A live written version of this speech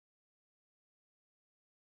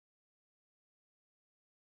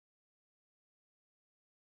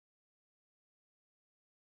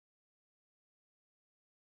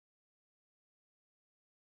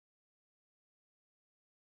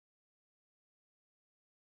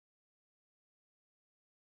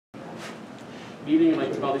Good evening. I'd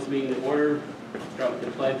like to call this meeting to order. Start with the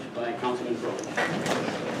pledge by Councilman Crowe.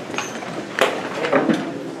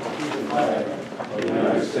 Flag of the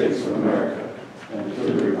United States of America and to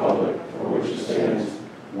the republic for which it stands,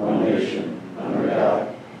 one nation, under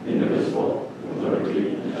God, indivisible, with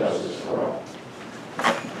liberty and justice for all.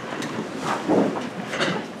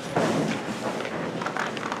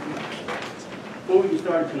 Before we get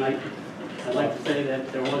started tonight, I'd like to say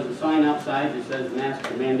that there was a sign outside that says masks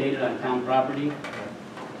are mandated on town property.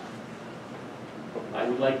 I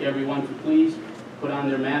would like everyone to please put on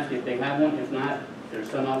their mask if they have one. If not, there's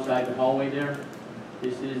some outside the hallway there.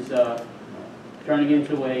 This is turning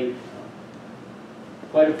into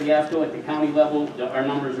quite a fiasco at the county level. Our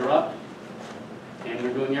numbers are up, and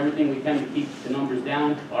we're doing everything we can to keep the numbers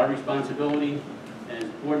down. Our responsibility as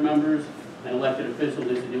board members and elected officials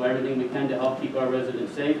is to do everything we can to help keep our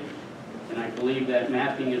residents safe. And I believe that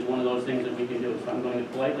masking is one of those things that we can do. So I'm going to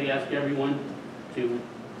politely ask everyone to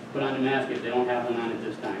put on a mask if they don't have one on at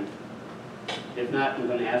this time. If not, I'm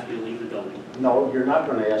going to ask you to leave the building. No, you're not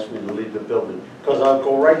going to ask me to leave the building, because I'll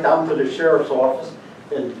go right down to the sheriff's office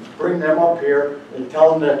and bring them up here and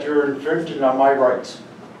tell them that you're infringing on my rights.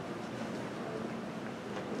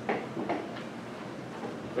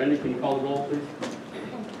 Brenda, can you call the roll, please?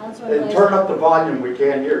 And turn up the volume, we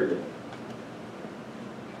can't hear you.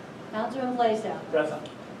 Councilman Blaisdell. Present.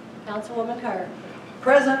 Councilwoman Kerr.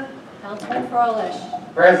 Present. Councilman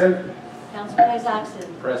Froelich. Present. Councilman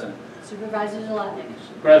Isaacson. Present. Supervisor Zalotnik.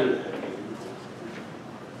 President.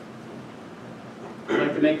 I'd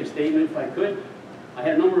like to make a statement if I could. I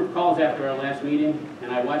had a number of calls after our last meeting,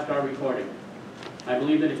 and I watched our recording. I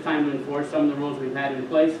believe that it's time to enforce some of the rules we've had in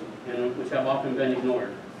place, and which have often been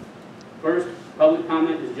ignored. First, public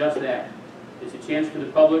comment is just that. It's a chance for the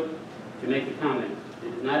public to make a comment.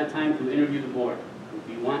 It is not a time to interview the board.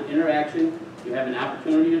 If you want interaction, you have an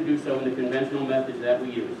opportunity to do so in the conventional methods that we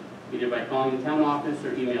use, either by calling the town office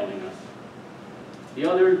or emailing us. The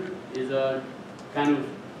other is a kind of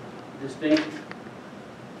distinct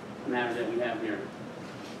matter that we have here.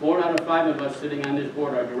 4 out of 5 of us sitting on this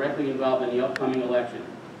board are directly involved in the upcoming election.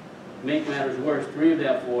 To make matters worse, 3 of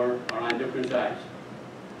that 4 are on different sides.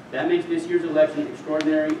 That makes this year's election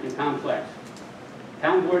extraordinary and complex.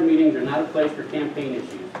 Town board meetings are not a place for campaign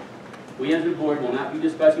issues. We as a board will not be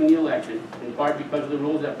discussing the election, in part because of the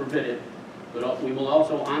rules that forbid it, but we will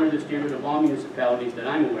also honor the standard of all municipalities that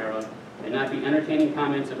I'm aware of and not be entertaining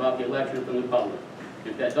comments about the election from the public.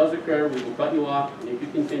 If that does occur, we will cut you off, and if you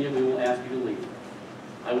continue, we will ask you to leave.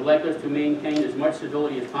 I would like us to maintain as much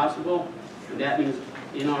civility as possible, and that means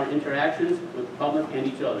in our interactions with the public and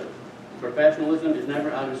each other. Professionalism is never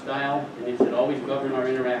out of style, and it should always govern our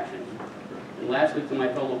interactions. And lastly, to my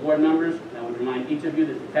fellow board members, I would remind each of you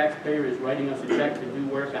that the taxpayer is writing us a check to do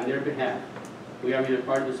work on their behalf. We are either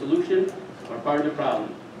part of the solution or part of the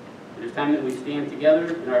problem. It is time that we stand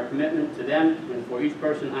together in our commitment to them and for each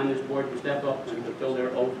person on this board to step up and fulfill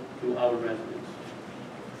their oath to our residents.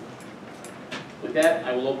 With that,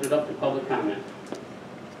 I will open it up to public comment.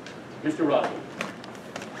 Mr. Russell.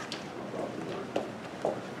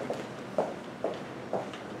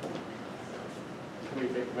 Can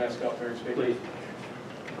we take the mask off there and speak? Please.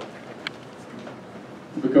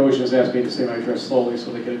 Bogosian's asked me to say my address slowly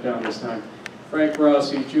so they get it down this time. Frank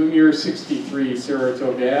Rossi, Jr., 63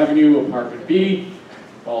 Saratoga Avenue, Apartment B,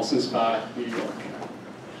 Ballston Spa, New York.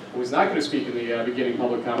 I was not going to speak in the beginning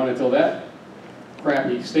public comment until that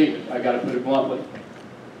crappy statement. I got to put it bluntly.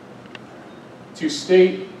 To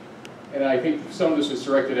state, and I think some of this was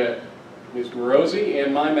directed at Ms. Morosi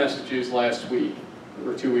and my messages last week,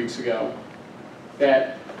 or 2 weeks ago,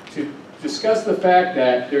 that to discuss the fact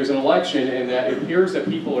that there's an election and that it appears that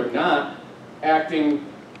people are not acting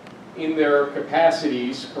in their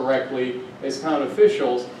capacities correctly as town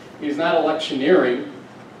officials is not electioneering,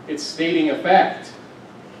 it's stating a fact.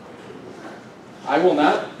 I will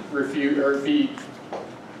not refute or be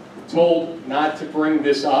told not to bring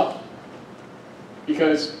this up,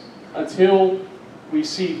 because until we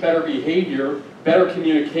see better behavior, better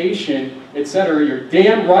communication, etc., you're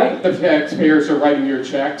damn right the taxpayers are writing your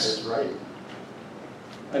checks. That's right.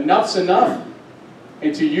 Enough's enough.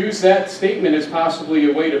 And to use that statement as possibly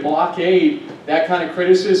a way to blockade that kind of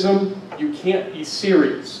criticism, you can't be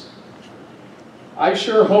serious. I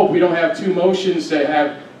sure hope we don't have 2 motions that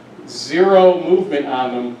have 0 movement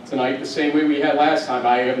on them tonight, the same way we had last time.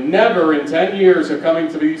 I have never in 10 years of coming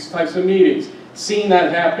to these types of meetings seen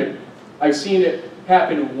that happen. I've seen it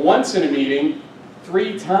happen once in a meeting,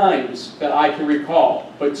 3 times that I can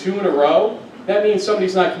recall. But 2 in a row, that means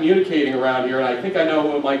somebody's not communicating around here, and I think I know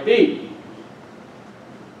who it might be.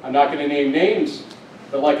 I'm not going to name names,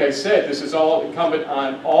 but like I said, this is all incumbent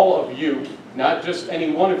on all of you not just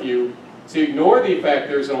any one of you, to ignore the fact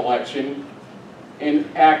there's an election and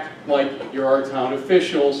act like you're our town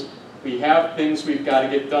officials. We have things we've got to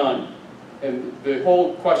get done. And the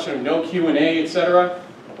whole question of no Q&A, etc.,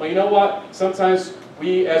 well, you know what? Sometimes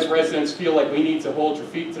we as residents feel like we need to hold your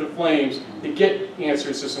feet to the flames to get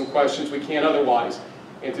answers to some questions we can't otherwise.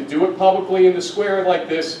 And to do it publicly in the square like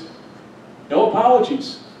this, no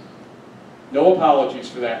apologies. No apologies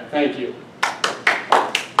for that. Thank you.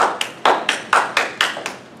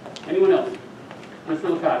 Anyone else?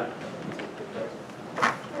 Mr. Licata.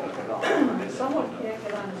 Someone can't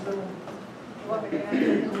get on Zoom. You want me to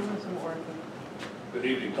answer Zoom isn't working? Good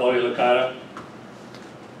evening, Tony Licata,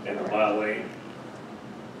 in the Mile Lane.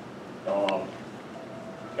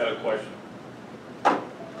 Got a question.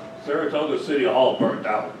 Saratoga City Hall burnt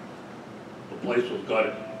down. The place was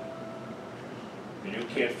gutted. And you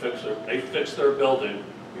can't fix it. They fixed their building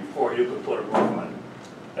before you could put a roof on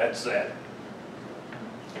it. That's sad.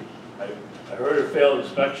 I heard it failed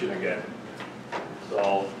inspection again.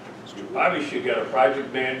 So you probably should get a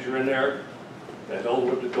project manager in there that knows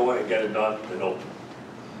what they're doing and get it done and open.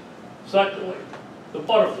 Secondly, the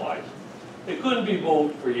butterflies. They couldn't be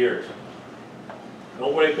moved for years.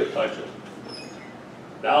 Nobody could touch it.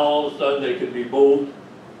 Now all of a sudden they can be moved.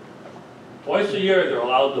 Twice a year they're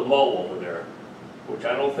allowed to mow over there, which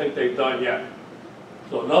I don't think they've done yet.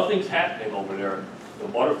 So nothing's happening over there. The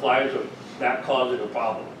butterflies are not causing a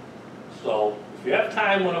problem. So if you have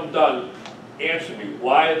time when I'm done, answer me,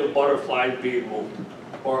 why are the butterflies being moved?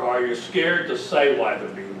 Or are you scared to say why they're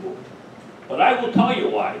being moved? But I will tell you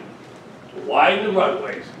why. To widen the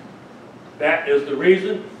runways. That is the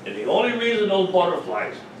reason, and the only reason those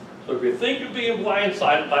butterflies. So if you think you're being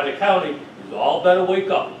blindsided by the county, you all better wake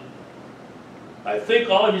up. I think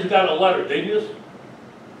all of you got a letter, didn't you? Did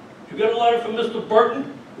you get a letter from Mr.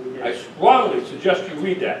 Burton? I strongly suggest you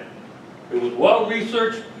read that. It was well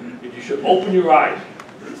researched, and you should open your eyes.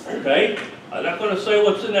 Okay? I'm not going to say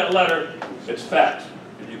what's in that letter. It's facts,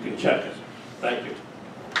 and you can check it. Thank you.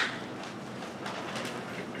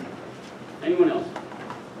 Anyone else?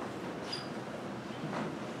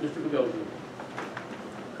 Mr. Bogosian.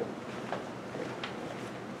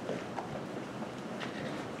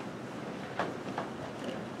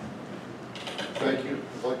 Thank you.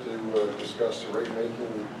 I'd like to discuss the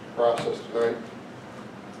rate-making process tonight.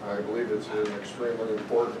 I believe it's an extremely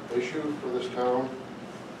important issue for this town,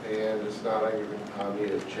 and it's not even on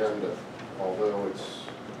the agenda, although it's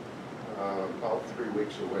about 3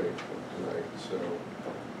 weeks away from tonight. So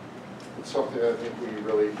it's something I think we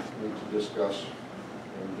really need to discuss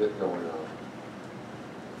and get going on.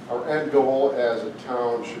 Our end goal as a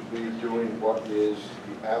town should be doing what is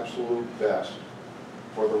the absolute best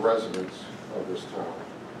for the residents of this town.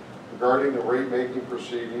 Regarding the rate-making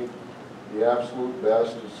proceeding, the absolute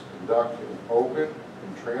best is to conduct an open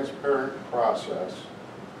and transparent process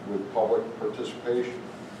with public participation.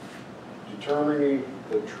 Determining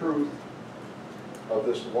the truth of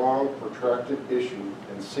this long protracted issue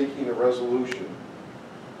and seeking a resolution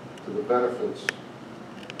to the benefits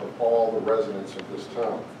of all the residents of this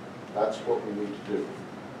town. That's what we need to do.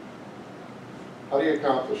 How do you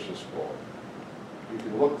accomplish this goal? You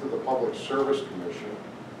can look to the Public Service Commission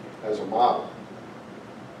as a model.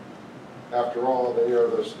 After all, they are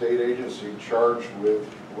the state agency charged with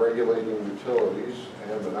regulating utilities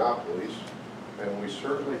and monopolies, and we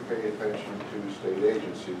certainly pay attention to state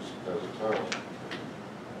agencies as a town.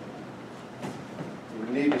 You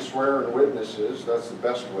need to swear in witnesses. That's the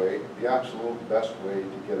best way. The absolute best way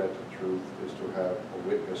to get at the truth is to have a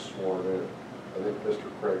witness sworn in. I think Mr.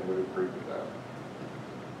 Craig would agree with that.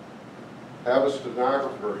 Have a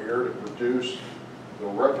stenographer here to produce the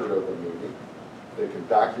record of the meeting. They can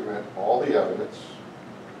document all the evidence.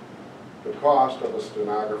 The cost of a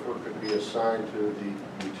stenographer could be assigned to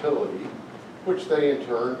the utility, which they in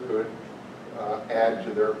turn could add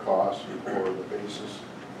to their costs for the basis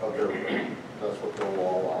of their rate. That's what the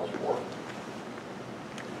law allows for.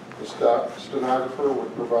 The stenographer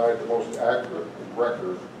would provide the most accurate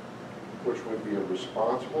record, which would be a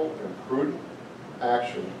responsible and prudent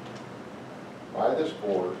action by this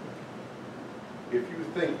board if you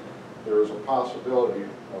think there is a possibility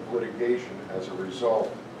of litigation as a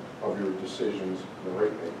result of your decisions in the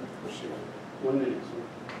rate-making proceeding. 1 minute,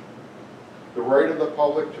 sir. The right of the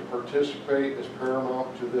public to participate is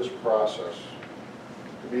paramount to this process.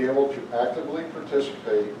 To be able to actively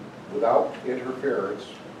participate without interference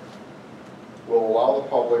will allow the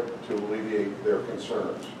public to alleviate their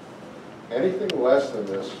concerns. Anything less than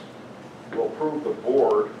this will prove the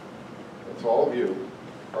board, that's all of you,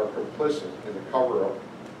 are complicit in the cover-up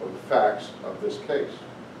of the facts of this case.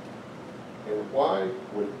 And why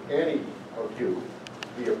would any of you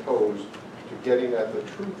be opposed to getting at the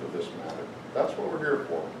truth of this matter. That's what we're here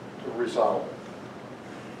for, to resolve it.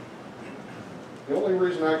 The only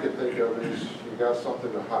reason I can think of is you got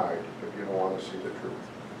something to hide if you don't want to see the truth.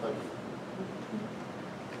 Thank you.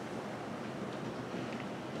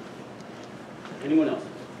 Anyone else?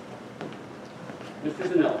 Mr.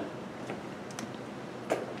 Zanella.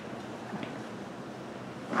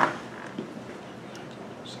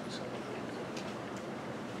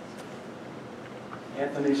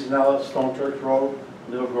 Anthony Sinella, Stone Church Road,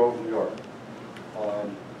 Middle Grove, New York.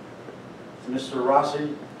 Mr.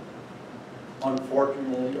 Rossi,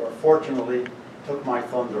 unfortunately or fortunately, took my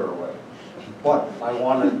thunder away. But I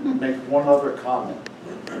want to make one other comment.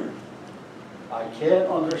 I can't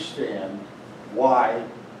understand why,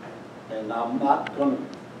 and I'm not going to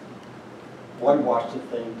whitewash the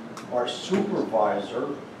thing, our supervisor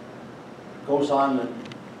goes on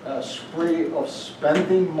a spree of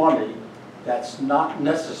spending money that's not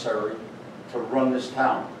necessary to run this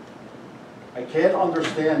town. I can't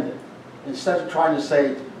understand it. Instead of trying to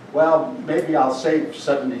say, well, maybe I'll save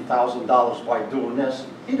 $70,000 by doing this,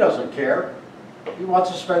 he doesn't care. He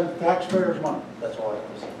wants to spend taxpayers' money. That's all I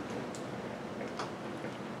have to say.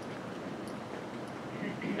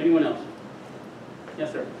 Anyone else?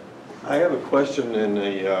 Yes, sir. I have a question and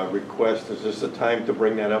a request. Is this the time to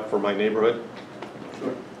bring that up for my neighborhood?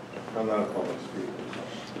 Sure. I'm not a public speaker.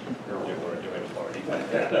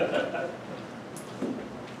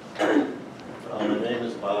 My name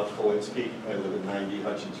is Bob Kowinski. I live at 90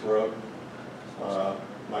 Hutchins Road.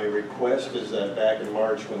 My request is that back in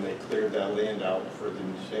March when they cleared that land out for the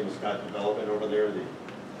James Scott development over there, the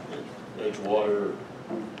Edgewater,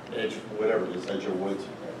 whatever it is, Edge of Woods,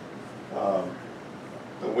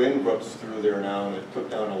 the wind rips through there now and it took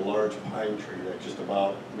down a large pine tree that just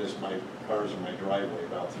about missed my cars in my driveway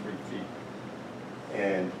about 3 feet.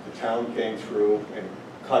 And the town came through and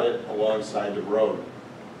cut it alongside the road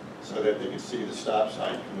so that they could see the stop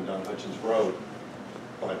sign coming down Hutchins Road.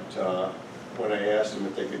 But when I asked them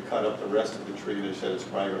if they could cut up the rest of the tree, they said it's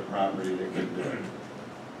private property, they couldn't do it.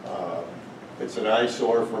 It's an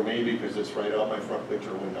eyesore for me because it's right out my front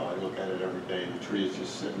picture window. I look at it every day. The tree is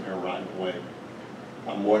just sitting there rotting away.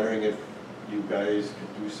 I'm wondering if you guys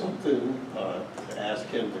could do something to ask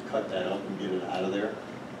him to cut that up and get it out of there.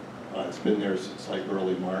 It's been there since like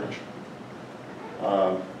early March.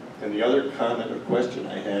 And the other comment or question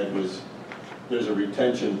I had was, there's a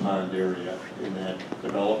retention pond area in that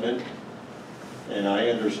development. And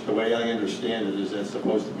the way I understand it is that's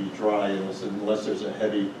supposed to be dry unless there's a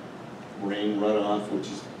heavy rain runoff, which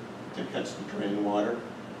is to catch the drain water.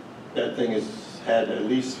 That thing has had at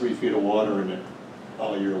least 3 feet of water in it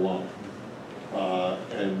all year long.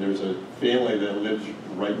 And there's a family that lives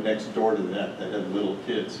right next door to that have little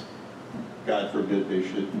kids. God forbid they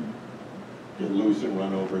should get loose and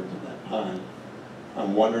run over into that pond.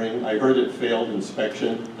 I'm wondering, I heard it failed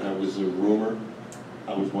inspection, and it was a rumor.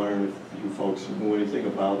 I was wondering if you folks knew anything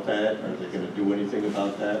about that, or are they going to do anything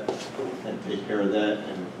about that and take care of that,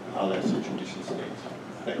 and how that situation stands.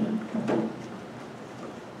 Thank you.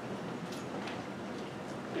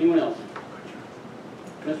 Anyone else?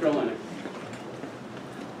 Mr. Olenek.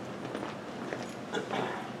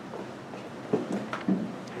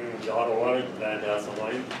 John Olenek, Van Nassau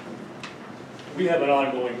Lane. We have an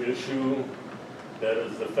ongoing issue that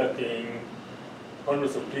is affecting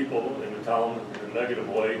hundreds of people in the town in a negative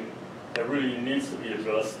way that really needs to be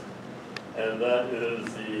addressed, and that is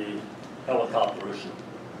the helicopter issue.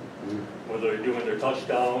 Whether they're doing their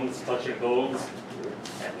touchdowns, touch and goes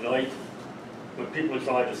at night, when people are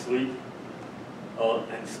trying to sleep,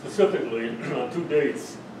 and specifically on 2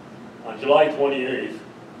 dates. On July 28th,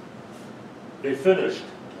 they finished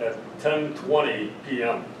at 10:20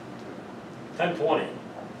 p.m. 10:20.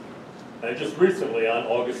 And just recently on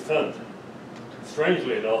August 10th,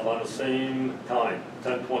 strangely enough, on the same time,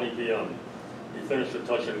 10:20 p.m., he finished the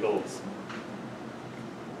touch and goes.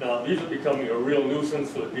 Now, these are becoming a real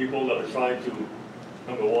nuisance for the people that are trying to,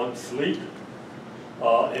 number one, sleep,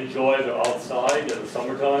 enjoy their outside in the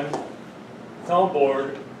summertime. The town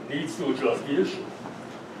board needs to address the issue.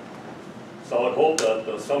 So I would hope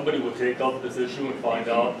that somebody will take up this issue and find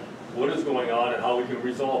out what is going on and how we can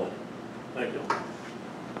resolve it. Thank you.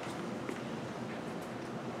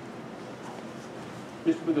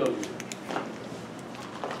 Mr. Bogosian.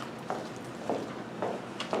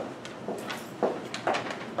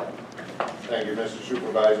 Thank you, Mr.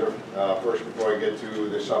 Supervisor. First, before I get to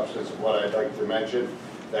the substance of what I'd like to mention,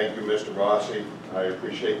 thank you, Mr. Rossi. I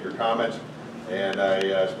appreciate your comments. And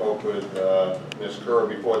I spoke with Ms. Kerr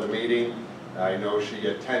before the meeting. I know she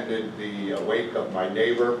attended the wake of my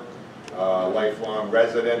neighbor lifelong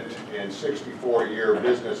resident and 64-year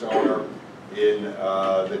business owner in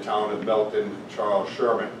the town of Milton, Charles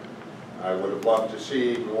Sherman. I would have loved to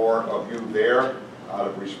see more of you there, out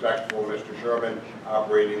of respect for Mr. Sherman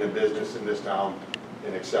operating a business in this town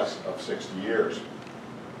in excess of 60 years.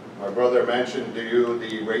 My brother mentioned to you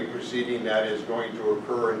the rate proceeding that is going to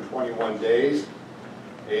occur in 21 days,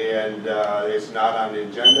 and it's not on the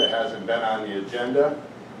agenda, it hasn't been on the agenda,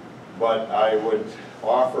 but I would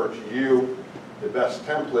offer to you the best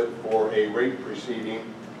template for a rate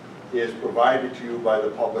proceeding is provided to you by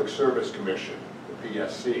the Public Service Commission, the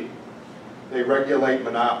PSC. They regulate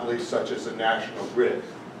monopolies such as the National Grid.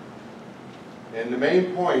 And the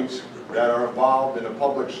main points that are involved in a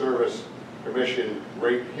Public Service Commission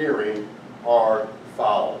rate hearing are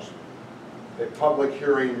follows. A public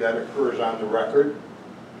hearing that occurs on the record.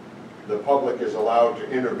 The public is allowed to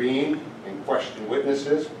intervene and question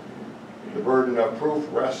witnesses. The burden of proof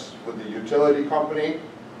rests with the utility company,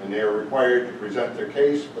 and they are required to present their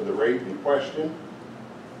case for the rate in question.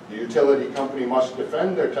 The utility company must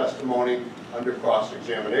defend their testimony under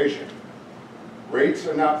cross-examination. Rates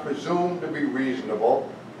are not presumed to be reasonable,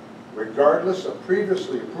 regardless of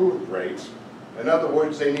previously approved rates. In other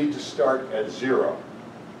words, they need to start at zero.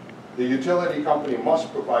 The utility company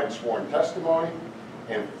must provide sworn testimony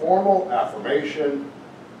and formal affirmation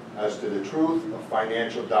as to the truth of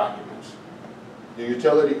financial documents. The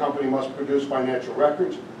utility company must produce financial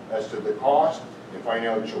records as to the cost and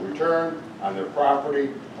financial return on their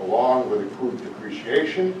property, along with accrued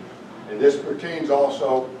depreciation, and this pertains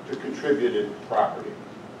also to contributed property.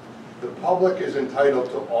 The public is entitled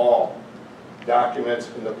to all documents,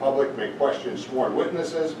 and the public may question sworn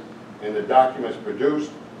witnesses and the documents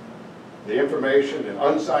produced. The information and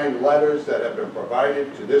unsigned letters that have been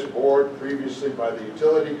provided to this board previously by the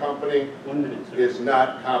utility company 1 minute, sir. is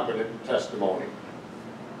not competent testimony.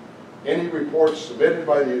 Any reports submitted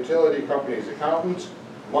by the utility company's accountants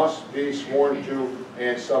must be sworn to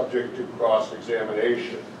and subject to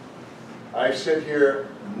cross-examination. I sit here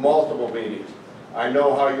multiple meetings. I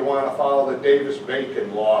know how you want to follow the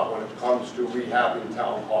Davis-Bacon law when it comes to rehabbing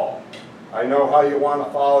town hall. I know how you want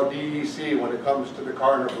to follow DEC when it comes to the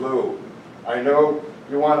Cardinal Blue. I know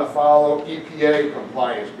you want to follow EPA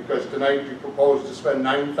compliance because tonight you propose to spend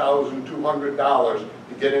 $9,200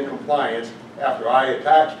 to get in compliance after I, a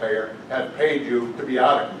taxpayer, have paid you to be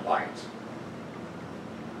out of compliance.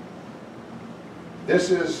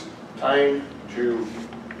 This is time to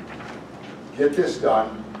get this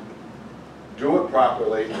done, do it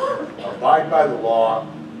properly, abide by the law,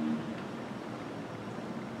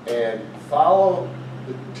 and follow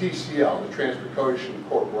the TCL, the Transportation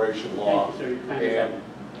Corporation Law, Thank you, sir. Your time is and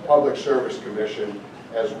Public Service Commission,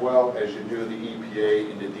 as well as you do the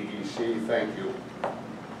EPA and the DEC. Thank you.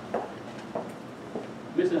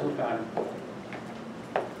 Mrs. O'Connor.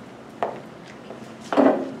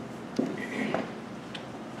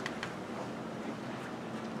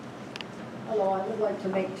 Hello, I would like to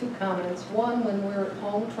make 2 comments. One, when we're at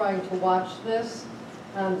home trying to watch this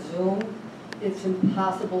on Zoom, it's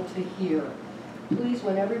impossible to hear. Please,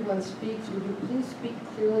 when everyone speaks, would you please speak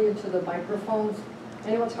clearly into the microphones?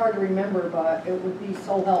 I know it's hard to remember, but it would be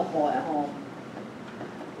so helpful at home.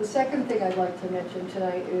 The second thing I'd like to mention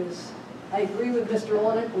tonight is I agree with Mr.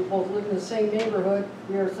 Olenek. We both live in the same neighborhood.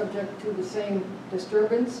 We are subject to the same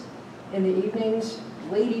disturbance in the evenings,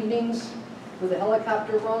 late evenings, with the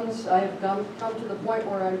helicopter runs. I have come to the point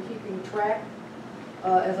where I'm keeping track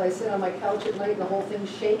as I sit on my couch at night and the whole thing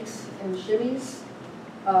shakes and shimmies.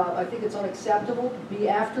 I think it's unacceptable to be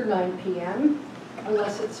after 9 p.m.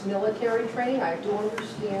 unless it's military training. I do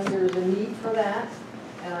understand there's a need for that,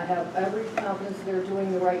 and I have every confidence they're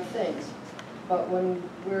doing the right things. But when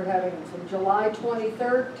we're having from July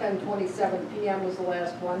 23rd, 10:27 p.m. was the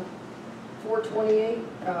last one, 4:28,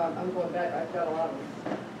 I'm going back, I've got a lot of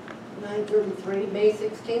them. 9:33, May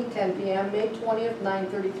 16th, 10 p.m., May 20th,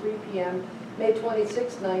 9:33 p.m., May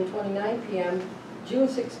 26th, 9:29 p.m., June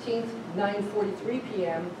 16th, 9:43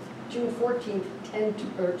 p.m., June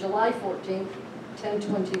 14th, July 14th,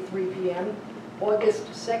 10:23 p.m., August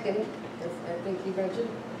 2nd, I think he mentioned,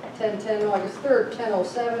 10:10, August 3rd,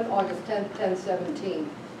 10:07, August 10th, 10:17.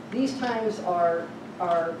 These times are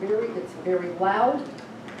it's very loud.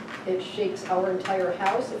 It shakes our entire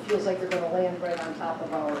house. It feels like they're going to land right on top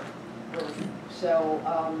of our roof. So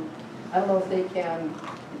I don't know if they can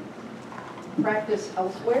practice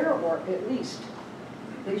elsewhere, or at least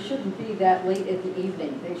they shouldn't be that late in the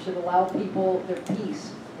evening. They should allow people their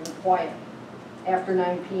peace and quiet after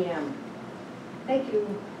 9 p.m. Thank you.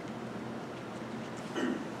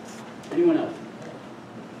 Anyone else?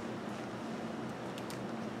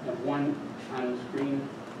 I have one on the screen.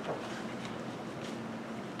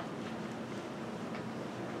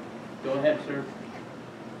 Go ahead, sir.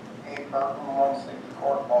 Hey, Milton, 160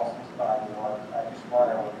 Court, Boston, New York. I just want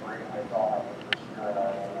to agree with all my neighbors here in our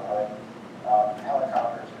neighborhood.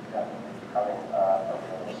 Helicopters are definitely becoming a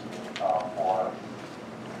real issue for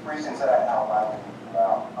reasons that I outlined in the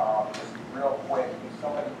email. Just real quick, if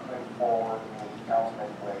somebody could forward me Councilman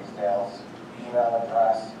Blaisdell's email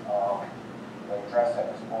address, the address that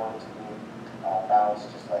was forwarded to me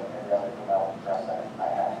bounced just like every other email address that I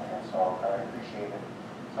have here. So I would appreciate it.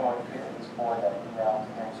 Someone could at least forward that email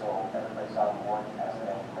to him so everybody's on board and has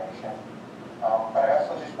that information. But I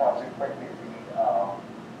also just want to quickly read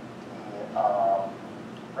the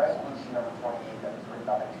resolution number 28 that was written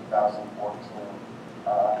on in 2014.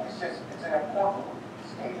 It's an important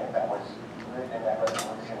statement that was written in that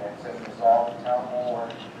resolution. It says, resolve the town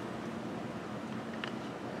board.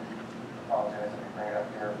 Apologize, let me bring it up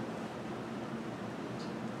here.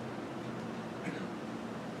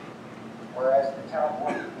 Whereas the town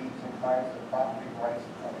board believes and finds the property rights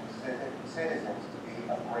of its citizens to be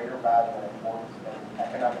of greater value and importance than the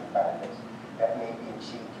economic benefits that may be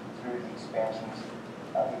achieved through the expansions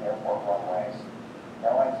of the airport runways.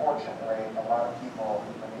 Now, unfortunately, a lot of people,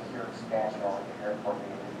 when they hear expansion over the airport, they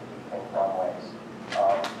immediately think runways.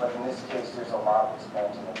 But in this case, there's a lot of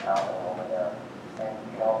expansion that's happening over there. And,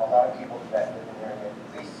 you know, a lot of people that live in the area,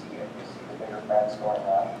 they see it. They see the bigger bets going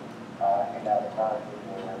on, and now the current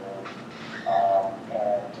being removed.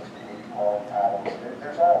 And just the new growing patterns.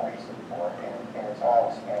 There's all reason for it, and it's all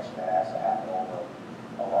expansion that has to happen over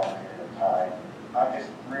a long period of time. I'm just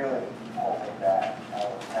really hoping that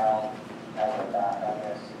our town has a back on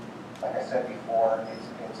this. Like I said before,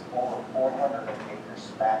 it's over 400 acres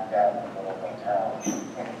smack dab in the middle of the town,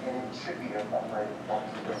 and it should be of great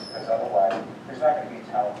importance to this, because otherwise there's not going to be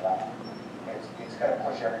a town left. It's going to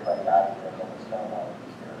push everybody out of here and get what's going on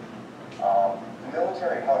here. The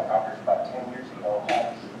military helicopters about 10 years ago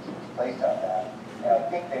had restrictions placed on that, and I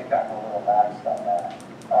think they've gotten a little lax on that.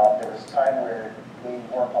 There was a time where they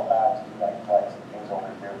weren't allowed to do night flights and things over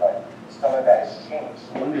here, but some of that has changed.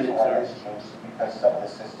 The reason why it has changed is because some of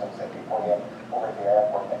the systems that they put in over the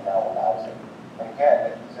airport that now allows it. And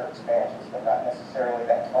again, these are expansions. They're not necessarily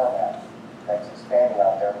that tarmac that's expanding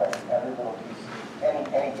out there, but every little piece,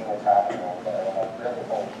 anything that's happening over there, and I really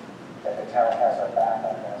hope that the town has our back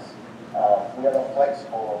on this. We have a flight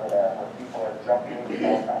school over there where people are jumping into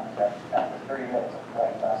helicopters after 30 minutes of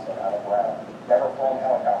flight lasting on the ground. Never flown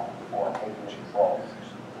helicopter before, taking the controls.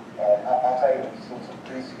 And I'll tell you, we've seen some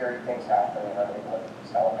pretty scary things happening underneath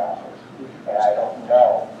these helicopters. And I don't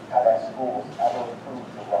know how that school was ever approved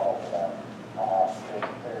to run over them.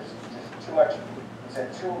 There's just too much, it's a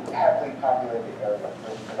too heavily populated area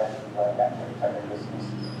for them to be running that many type of distance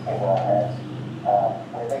over our heads.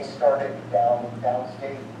 Where they started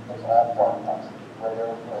downstate was all farm country, where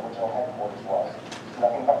their original headquarters was. There's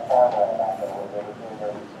nothing but farmland out there where they were doing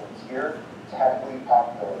their routines. Here, it's heavily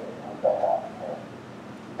populated, and we don't want it here.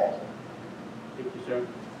 Thank you. Thank you, sir.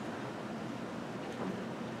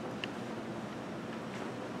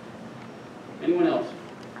 Anyone else?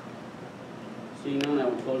 Seeing none, I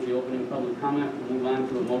will close the opening public comment. We'll move on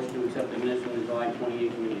to a motion to accept the minutes from the July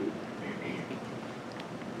 28th meeting.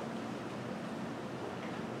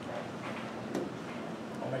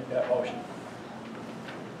 I'll make that motion.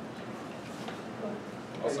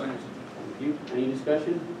 Thank you. Any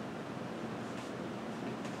discussion?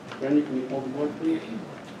 Brenda, can you hold the board, please?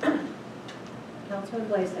 Councilman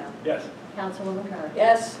Blaisdell. Yes. Councilwoman Kerr.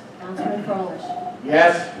 Yes. Councilman Froelich.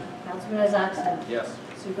 Yes. Councilman Isakson. Yes.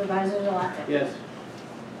 Supervisor Zalotnik. Yes.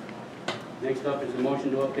 Next up is a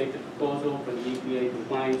motion to update the proposal for the EPA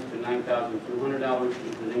compliance to $9,200, which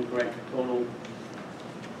is an incorrect total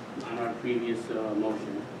on our previous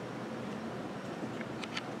motion.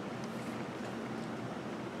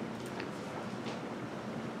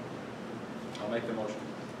 I'll make the motion.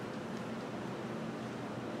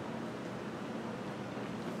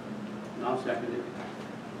 And I'll second it.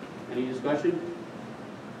 Any discussion?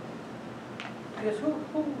 I guess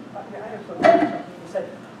I have something to say.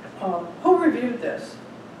 Who reviewed this?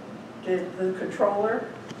 Did the controller?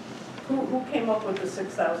 Who came up with the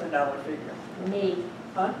 $6,000 figure? Me.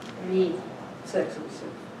 Huh? Me. Six, it was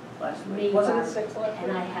six last Me, week. Wasn't it Barb. 6 last week?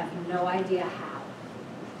 And I have no idea how.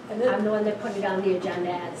 And I'm then, the one that put it on the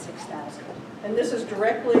agenda at 6,000. and this is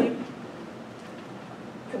directly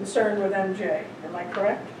concerned with MJ, am I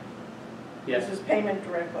correct? Yes. This is payment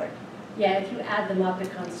directly. Yeah, if you add them up,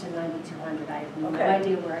 it comes to 9,200. I have no Okay.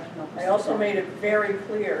 idea where I came up with I also that. made it very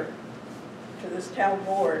clear to this town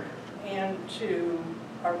board and to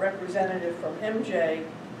our representative from MJ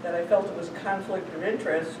that I felt it was a conflict of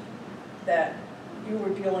interest, that you were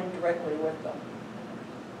dealing directly with them.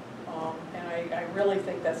 And I really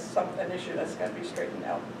think that's an issue that's got to be straightened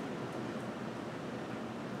out.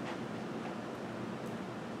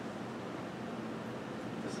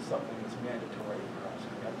 This is something that's mandatory for us,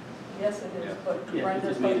 correct? Yes, it is, but Yeah,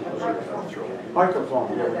 Brenda's it's making made a it microphone.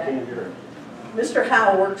 Microphone, yeah, we can't hear it. Mr.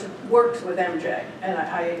 Howe works with MJ, and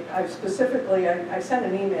I specifically, I sent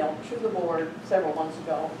an email to the board several months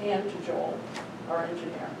ago and to Joel, our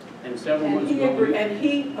engineer. And several And months he ago,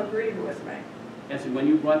 agreed with me. yes, and when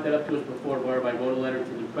you brought that up to us before, Barb, I wrote a letter to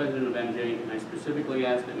the president of MJ, and I specifically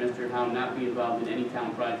asked that Mr. Howe not be involved in any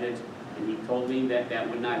town projects, and he told me that that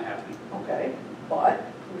would not happen. Okay, but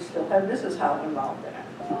we still have Mrs. Howe involved in it.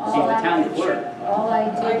 She's the town clerk. All I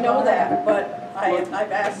did. I know that, but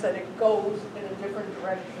I've asked that it goes in a different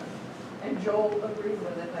direction. And Joel agreed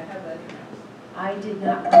with it, I have that email. I did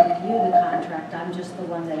not review the contract, I'm just the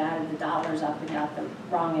one that added the dollars up and got the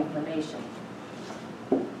wrong information.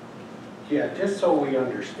 Yeah, just so we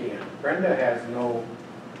understand, Brenda has no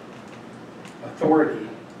authority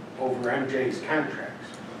over MJ's contracts.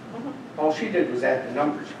 All she did was add the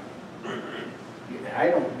numbers up. I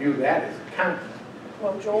don't view that as a conflict.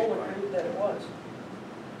 Well, Joel agreed that it was.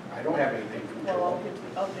 I don't have anything from Well, Joel.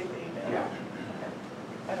 I'll dig the email. Yeah. Okay.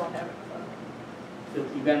 I don't have it in front of me.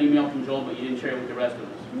 So you got an email from Joel, but you didn't share it with the rest of us.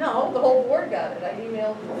 No, the whole board got it. I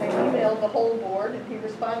emailed the whole board, and he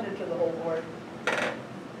responded to the whole board.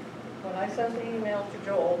 When I sent the email to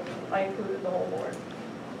Joel, I included the whole board.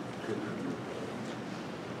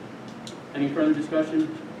 Any further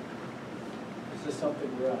discussion? Is this something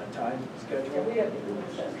we're on a time Yeah, schedule? we have to do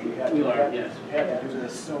this We are, yes. We have to do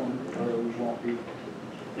this soon, or we won't be.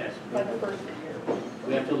 Yes. by the first of the year.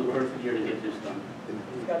 We have till the first of the year to get this done,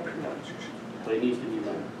 It's got to be done. but it needs to be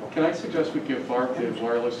done. Can I suggest we give Barb the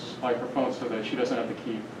wireless microphone so that she doesn't have to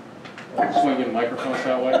keep swinging microphones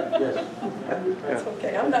that way? Yes. That's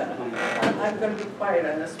okay. I'm going to be quiet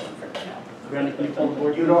on this one for now. Brenda, can you pull the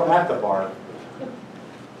board? You don't have to, Barb.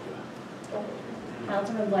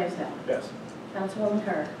 Councilman Blaisdell. Yes. Councilwoman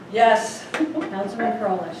Kerr. Yes. Councilman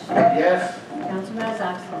Froelich. Yes. Councilman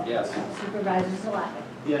Osowski. Yes. Supervisor Zalapik.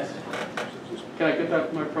 Yes. Can I get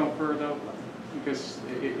that microphone for her though? Because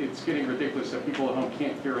it's getting ridiculous that people at home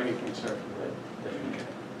can't hear anything, sir.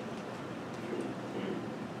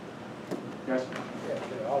 Yes?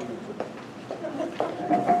 Yeah, I'll use it.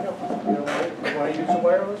 You want to use the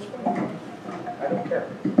wireless one? I don't care.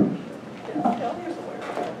 Yeah, here's the word.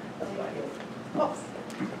 Oh,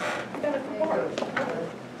 you got it from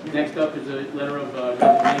Board. Next up is a letter of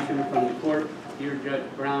resignation from the court. Dear Judge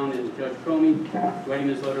Brown and Judge Cromie, writing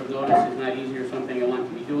this letter of notice is not easy or something I want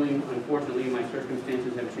to be doing. Unfortunately, my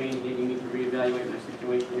circumstances have changed, needing me to reevaluate my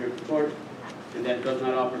situation here at the court, and that does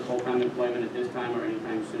not offer full-time employment at this time or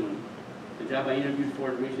anytime soon. The job I interviewed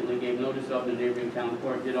for recently gave notice of the neighboring town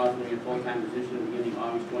court did offer me a full-time position beginning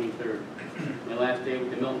August 23rd. My last day with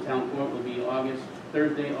the Milton Town Court will be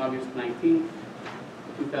Thursday, August 19th,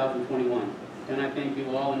 2021. And I thank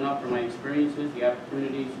you all enough for my experiences, the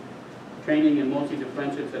opportunities, training, and mostly the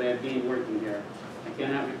friendships that I have gained working here. I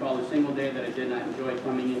cannot recall a single day that I did not enjoy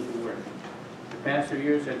coming into work. The past 3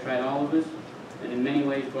 years have tried all of us, and in many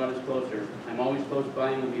ways brought us closer. I'm always close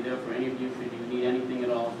by and will be there for any of you should you need anything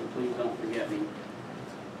at all, so please don't forget me.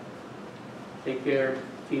 Take care,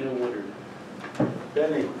 Tina Woodard.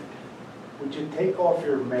 Benny, would you take off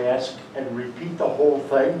your mask and repeat the whole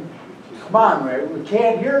thing? Come on, man, we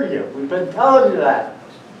can't hear you. We've been telling you that.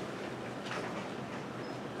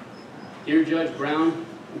 Dear Judge Brown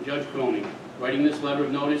and Judge Cromie, writing this letter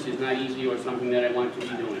of notice is not easy or something that I want to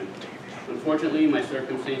be doing. Unfortunately, my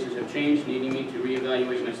circumstances have changed, needing me to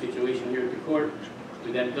reevaluate my situation here at the court,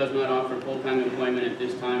 and that it does not offer full-time employment at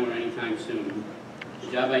this time or anytime soon.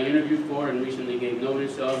 The job I interviewed for and recently gave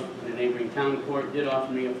notice of in the neighboring town court did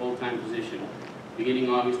offer me a full-time position, beginning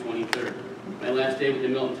August 23rd. My last day with the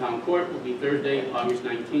Milton Town Court will be Thursday, August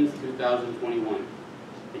 19th, 2021.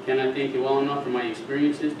 I cannot thank you all enough for my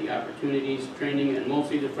experiences, the opportunities, training, and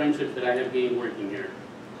mostly the friendships that I have gained working here.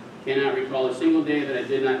 I cannot recall a single day that I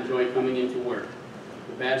did not enjoy coming into work.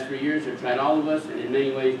 The past 3 years have tried all of us and in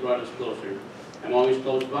many ways brought us closer. I'm always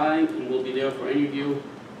close by and will be there for any of you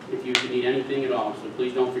if you need anything at all, so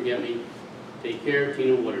please don't forget me. Take care,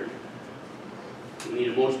 Tina Woodard. We need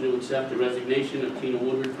a motion to accept the resignation of Tina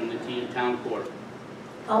Woodard from the Town Court.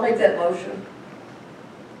 I'll make that motion.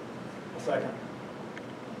 A second.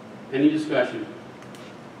 Any discussion?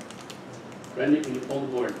 Brenda, can you pull the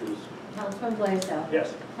board, please? Councilman Blaisdell.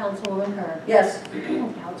 Yes. Councilwoman Kerr. Yes.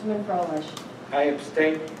 Councilman Froelich. I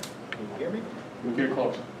abstain. Can you hear me? We'll get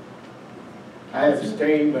close. I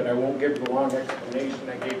abstain, but I won't give the long explanation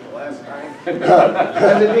I gave the last time.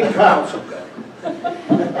 Because it didn't count so good.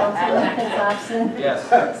 Councilman Thompson.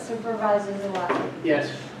 Yes. Supervisor Zawadi.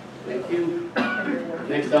 Yes, thank you.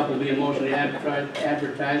 Next up will be a motion to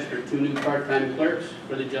advertise for 2 new part-time clerks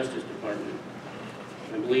for the Justice Department.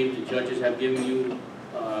 I believe the judges have given you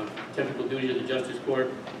typical duties of the Justice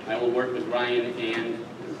Court. I will work with Ryan and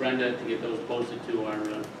Brenda to get those posted to our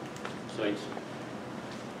sites.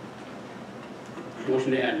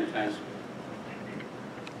 Motion to advertise.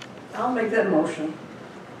 I'll make that motion.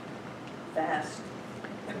 Fast.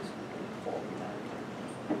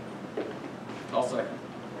 I'll second.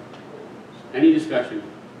 Any discussion?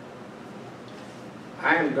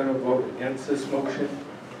 I am going to vote against this motion.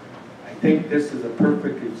 I think this is a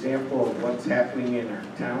perfect example of what's happening in our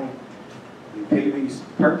town. We pay these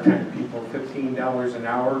part-time people $15 an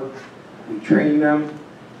hour. We train them,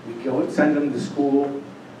 we go and send them to school,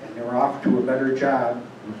 and they're off to a better job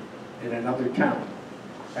in another town.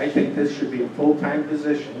 I think this should be a full-time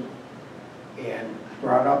position and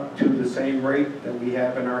brought up to the same rate that we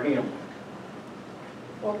have in our handbook.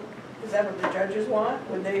 Well, is that what the judges want?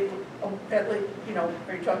 Would they, at least, you know,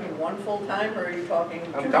 are you talking one full-time or are you talking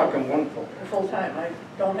two? I'm talking one full. Full-time. I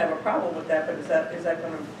don't have a problem with that, but is that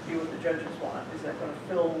going to be what the judges want? Is that going to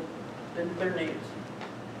fill their needs?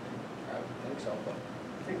 I don't think so, but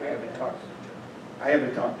I think we I haven't haven't talked. talked to the judge. I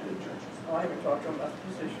haven't talked to the judges. Oh, I haven't talked to them about the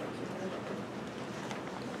positions.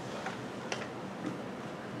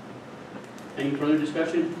 Any further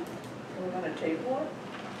discussion? We're going to table it?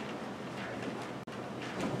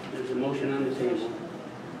 There's a motion on the table.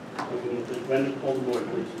 Brenda, call the board,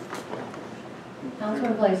 please.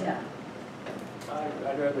 Councilman Blaisdell.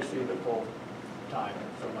 I'd rather see the full time,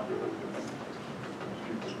 so not.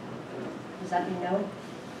 Does that mean no?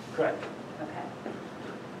 Correct. Okay.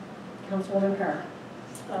 Councilwoman Kerr.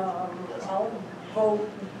 I'll vote.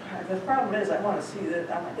 The problem is, I want to see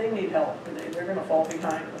that, they need help. They're going to fall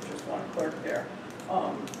behind with just one clerk there.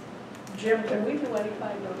 Jim, can we do any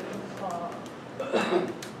kind of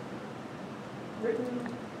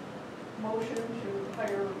written motion to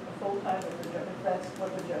hire a full-time if that's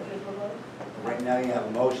what the judges would like? Right now, you have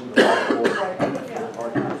a motion before the board, Right, yeah.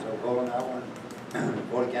 partner, so vote on that one.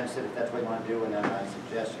 Vote against it if that's what you want to do, and then I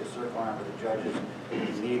suggest you circle around with the judges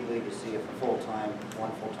immediately to see if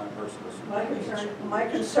one full-time person was. My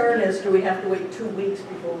concern is, do we have to wait 2 weeks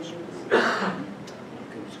before we do this? You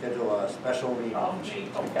can schedule a special meeting. Oh, gee,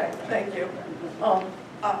 okay, thank you. I'll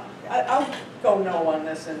go no on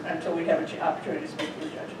this until we have an opportunity to speak to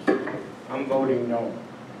the judges. I'm voting no.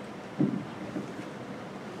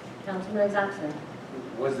 Councilman Thompson.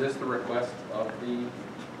 Was this the request of the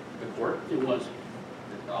court? It was.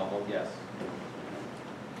 I'll vote yes.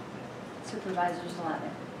 Supervisor Zawadi.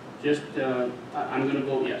 Just, I'm going to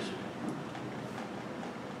vote yes.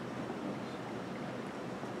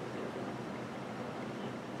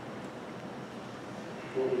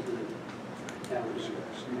 What was the average?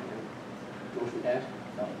 Motion passed?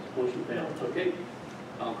 Motion failed. Okay.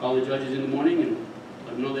 I'll call the judges in the morning and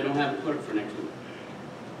let them know they don't have a clerk for next week.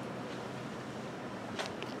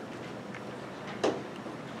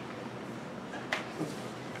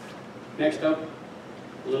 Next up,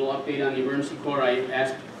 a little update on the emergency corps. I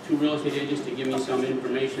asked 2 real estate agents to give me some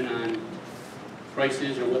information on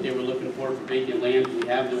prices or what they were looking for vacant land. We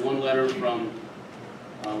have the one letter from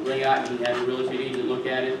Ray Ott. He had a real estate agent look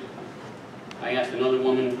at it. I asked another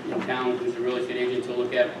woman in town who's a real estate agent to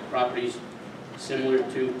look at properties similar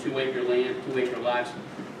to 2-acre land, 2-acre lots.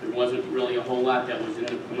 There wasn't really a whole lot that was in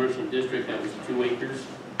the commercial district that was 2 acres.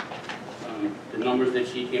 The numbers that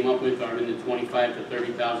she came up with are in the $25,000 to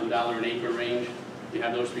 $30,000 an acre range. You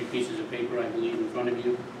have those 3 pieces of paper, I believe, in front of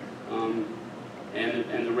you.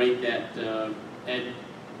 And the rate that Ed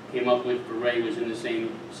came up with for Ray was in the same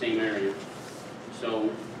area. So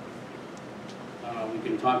we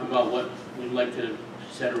can talk about what we'd like to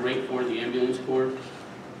set a rate for the ambulance corps.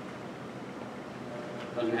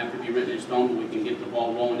 Doesn't have to be written in stone, but we can get the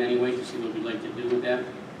ball rolling anyway to see what we'd like to do with that. I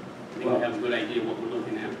think we have a good idea what we're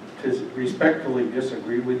looking at. To respectfully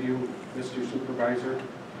disagree with you, Mr. Supervisor,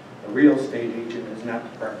 a real estate agent is not the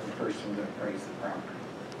proper person to appraise the property.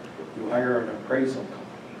 You hire an appraisal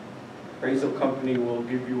company. Appraisal company will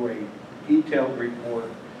give you a detailed report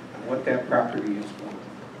on what that property is worth.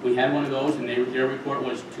 We had one of those, and their report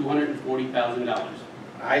was $240,000.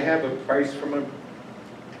 I have a price from an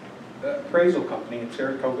appraisal company in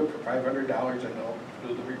Saratoga for $500, and they'll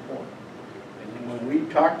do the report. And when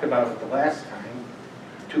we talked about it the last time,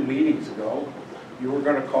 2 meetings ago, you were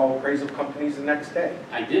going to call appraisal companies the next day.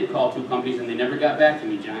 I did call 2 companies, and they never got back to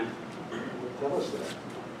me, John. Tell us that.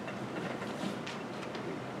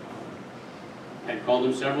 I've called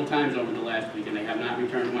them several times over the last week, and they have not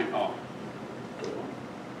returned my call.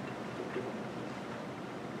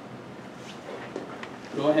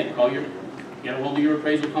 Go ahead, get a hold of your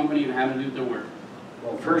appraisal company and have them do their work.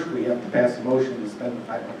 Well, first we have to pass a motion to spend the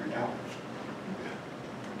 $500.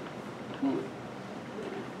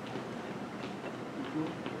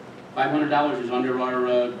 $500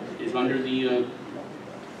 is under the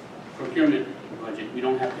procurement budget. We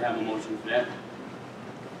don't have to have a motion for that.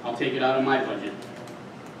 I'll take it out of my budget.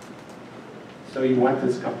 So you want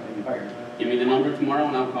this company hired? Give me the number tomorrow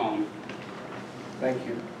and I'll call them. Thank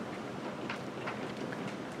you.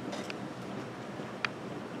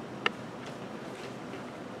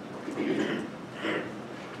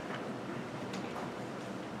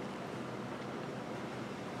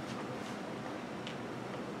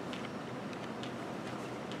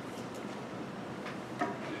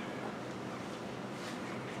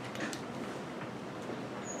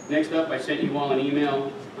 Next up, I sent you all an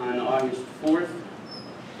email on August 4th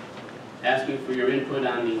asking for your input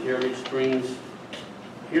on the Heritage Springs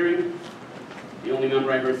hearing. The only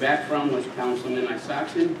member I heard back from was Councilman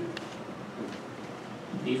Isaacson.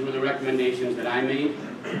 These were the recommendations that I made.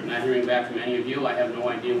 Not hearing back from any of you, I have no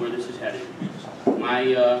idea where this is headed.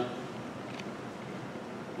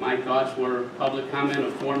 My thoughts were public comment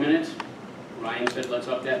of 4 minutes. Ryan said let's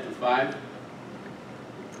up that to 5.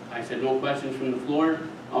 I said no questions from the floor.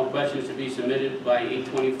 All questions to be submitted by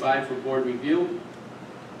 8:25 for board review.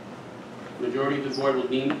 Majority of the board will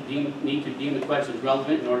need to deem the questions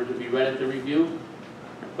relevant in order to be read at the review.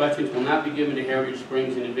 Questions will not be given to Heritage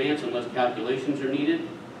Springs in advance unless calculations are needed.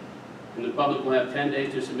 And the public will have 10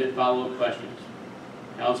 days to submit follow-up questions.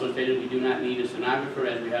 I also stated we do not need a stenographer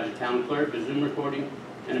as we have a town clerk, a Zoom recording,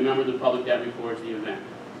 and a member of the public that records the event.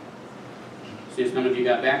 Since none of you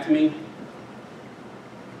got back to me,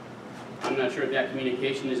 I'm not sure if that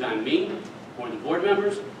communication is on me or the board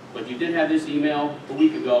members, but you did have this email a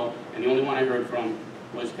week ago, and the only one I heard from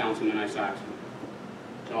was Councilman Isaacson.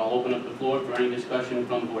 So I'll open up the floor for any discussion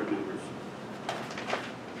from board members.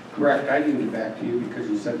 Correct, I didn't get back to you because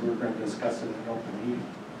you said we were going to discuss it in an open meeting.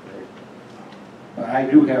 But I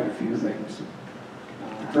do have a few things.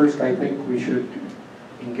 First, I think we should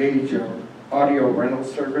engage an audio rental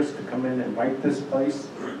service to come in and mic this place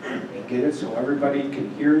and get it so everybody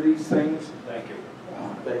can hear these things. Thank you.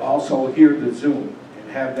 Also hear the Zoom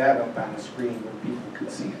and have that up on the screen where people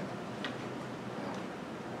could see it.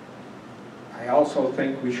 I also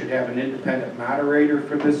think we should have an independent moderator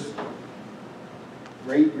for this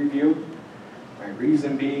rate review. My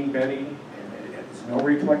reason being, Benny, and it's no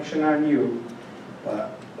reflection on you,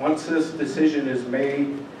 but once this decision is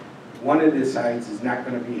made, one of the sides is not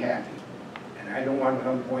going to be happy. And I don't want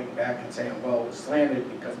them pointing back and saying, well, it was slanted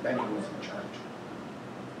because Benny was in charge.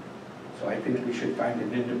 So I think we should find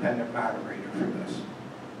an independent moderator for this.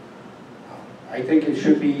 I think it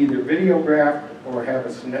should be either videographed or have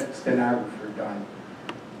a stenographer done.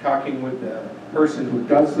 Talking with the person who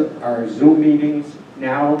does our Zoom meetings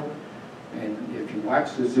now, and if you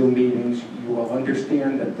watch the Zoom meetings, you will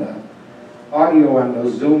understand that the audio on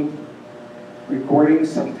those Zoom recordings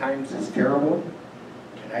sometimes is terrible.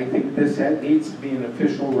 And I think this needs to be an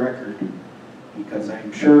official record, because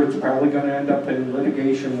I'm sure it's probably going to end up in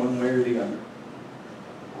litigation one way or the other.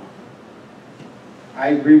 I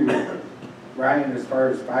agree with Ryan as far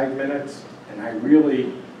as 5 minutes, and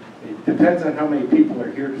it depends on how many people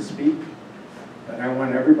are here to speak, but I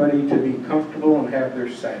want everybody to be comfortable and have their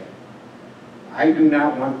say. I do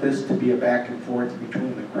not want this to be a back and forth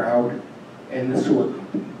between the crowd and the sewer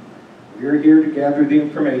company. We're here to gather the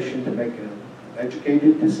information to make an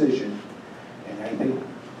educated decision, and I think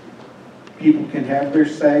people can have their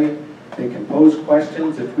say. They can pose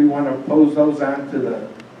questions. If we want to pose those on to the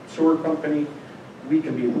sewer company, we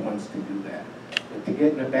can be the ones to do that. But to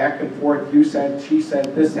get in a back and forth, you said, she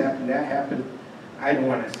said, this happened, that happened, I don't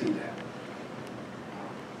want to see that.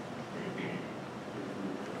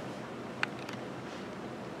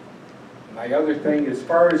 My other thing, as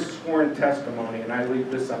far as sworn testimony, and I leave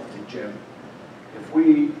this up to Jim, if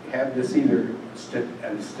we have this either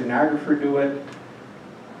a stenographer do it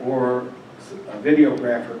or a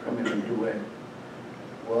videographer come in and do it,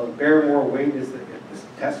 will it bear more weight if the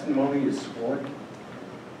testimony is sworn?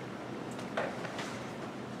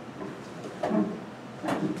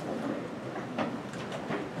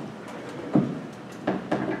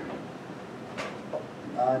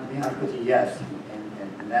 To be honest with you, yes,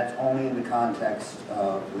 and that's only in the context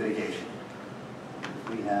of litigation.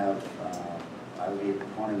 We have, I would be a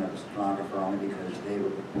proponent of a stenographer only because they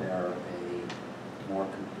would prepare a more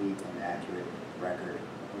complete and accurate record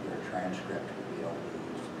of their transcript to be able to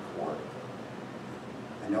use in court.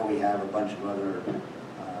 I know we have a bunch of other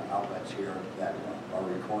outlets here that are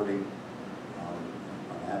recording.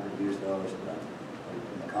 I'm happy to use those, but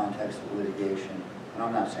in the context of litigation, and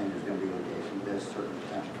I'm not saying there's going to be litigation, there's certain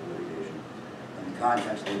potential for litigation. In the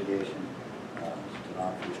context of litigation,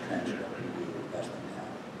 stenographer's transcript would be the best thing to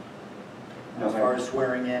have. Now, as far as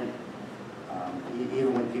swearing in,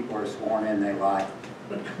 even when people are sworn in, they lie.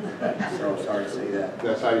 So sorry to say that.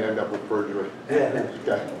 That's how you end up with perjury. If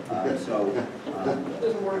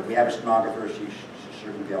we have a stenographer, she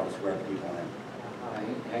shouldn't be able to swear people in.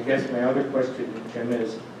 I guess my other question, Jim,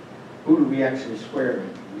 is who do we actually swear in?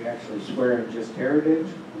 Do we actually swear in just Heritage?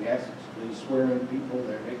 Do we actually swear in people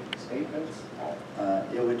that are making statements?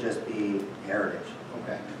 It would just be Heritage.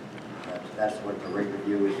 Okay. That's what the rate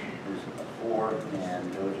review is for,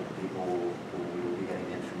 and those are the people who we will be getting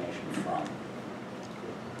the information from.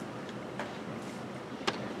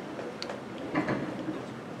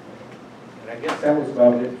 And I guess that was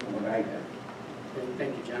about it from what I got.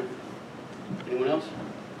 Thank you, John. Anyone else?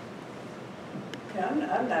 Yeah,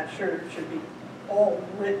 I'm not sure it should be all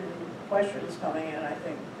written questions coming in. I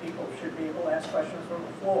think people should be able to ask questions from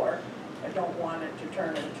the floor. I don't want it to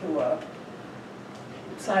turn into a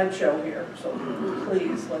sideshow here, so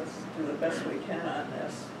please, let's do the best we can on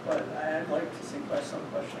this. But I'd like to see some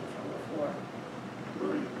questions from the floor.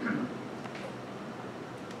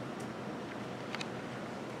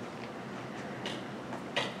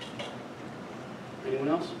 Anyone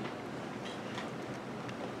else?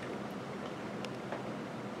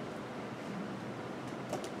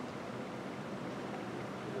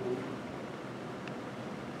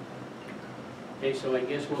 Okay, so I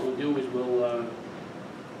guess what we'll do is we'll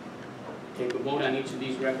take a vote on each of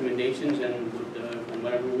these recommendations, and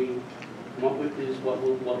whatever we come up with is what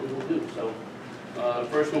we will do. So the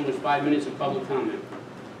first one was 5 minutes of public comment.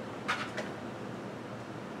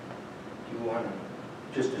 Do you want to,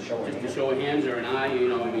 just to show Just hands? a show of hands or an eye, you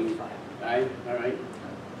know, I mean, aye, all right.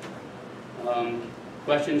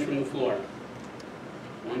 Questions from the floor?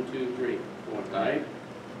 1, 2, 3, 4, 5.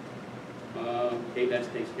 Okay,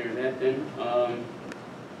 that takes care of that then.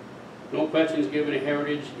 No questions given to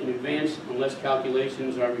Heritage in advance unless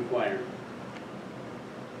calculations are required.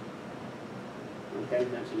 Okay,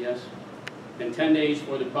 that's a yes. And 10 days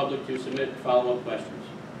for the public to submit follow-up questions.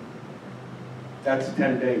 That's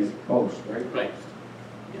 10 days post, right? Right.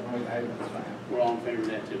 That's fine. We're all in favor of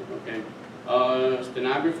that too, okay.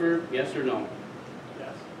 Stenographer, yes or no?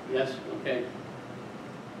 Yes. Yes, okay.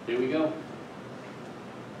 Here we go.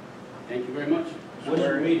 Thank you very much. When's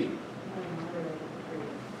the meeting?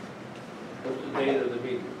 What's the date of the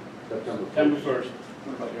meeting? September 1st.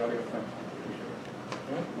 What about the audio thing?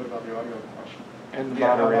 What about the audio question? And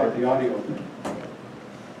how about the audio thing?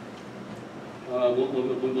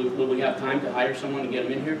 Will we have time to hire someone to get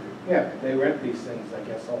them in here? Yeah, they rent these things, I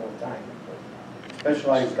guess, all the time.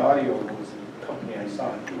 Specialized Audio was the company I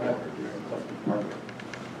saw in Clifton Park.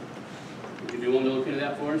 Would you be willing to look into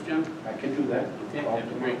that for us, John? I can do that. Okay, that'd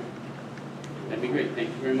be great. That'd be great, thank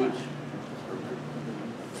you very much.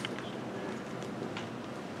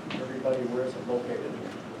 Everybody, where's it located?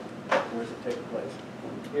 Where's it taking place?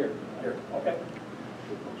 Here, okay.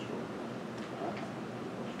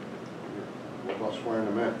 What about swearing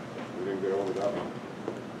them in? We didn't get over that one.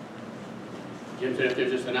 Jim said if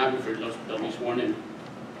there's a stenographer, they'll be sworn in.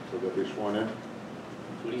 So they'll be sworn in?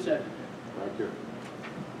 That's what he said. Thank you.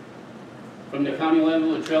 From the county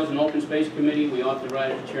level, the Trails and Open Space Committee, we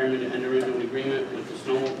authorize the chairman to enter into an agreement with the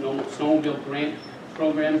snowmobile grant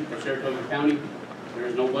program for Saratoga County. There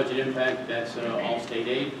is no budget impact, that's all state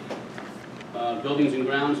aid. Buildings and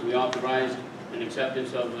grounds, we authorized an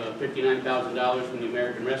acceptance of $59,000 from the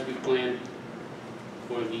American Rescue Plan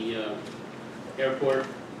for the airport.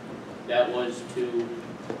 That was to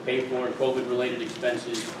pay for COVID-related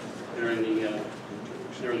expenses during the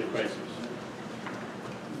crisis.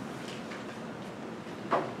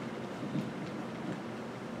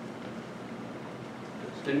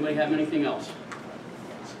 Does anybody have anything else?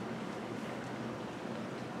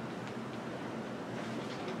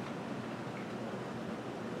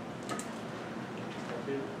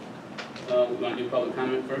 We want to do public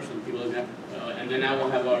comment first, and people that have, and then now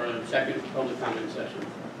we'll have our second public comment session.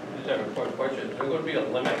 I just have a quick question. Is there going to be a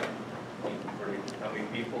limit for how many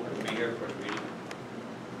people can be here for the meeting?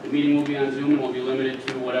 The meeting will be on Zoom, and we'll be limited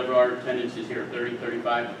to whatever our attendance is here, 30,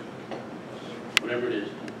 35, whatever it is.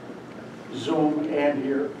 Zoom and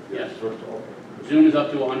here? Yes. Okay. Zoom is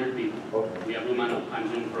up to 100 people. Okay. We have room on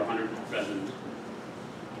Zoom for 100 residents.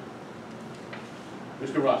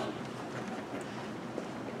 Mr. Ross.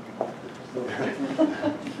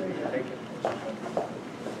 Thank you.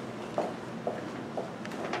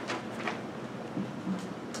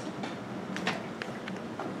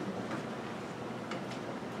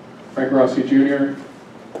 Frank Rossi Jr.,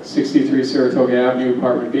 63 Saratoga Avenue,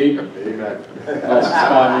 Apartment B, Amen. Elsa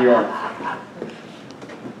Spa, New York.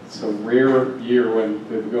 It's a rare year when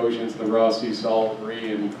the Bogosians and the Rossies all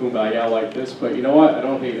agree and kumbaya like this, but you know what? I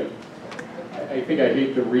don't hate it. I think I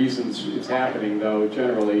hate the reasons it's happening, though,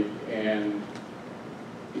 generally, and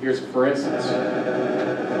here's for instance.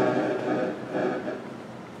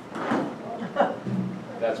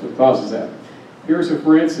 That's what causes that. Here's a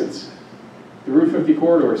for instance. The Route 50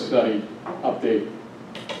 corridor study update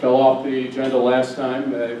fell off the agenda last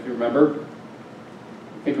time, if you remember.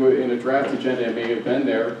 I think in a draft agenda it may have been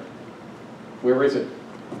there. Where is it?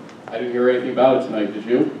 I didn't hear anything about it tonight, did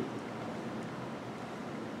you?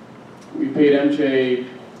 We paid MJ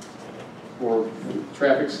for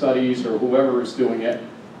traffic studies or whoever is doing it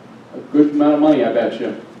a good amount of money, I bet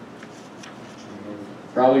you.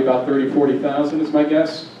 Probably about 30, 40,000 is my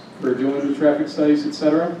guess for doing the traffic studies,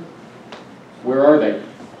 etc. Where are they?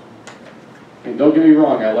 And don't get me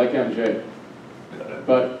wrong, I like MJ.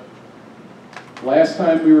 But last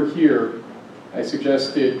time we were here, I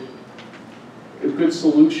suggested a good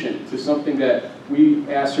solution to something that we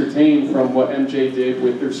ascertained from what MJ did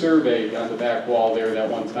with their survey on the back wall there that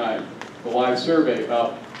one time, the live survey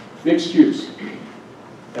about mixed use.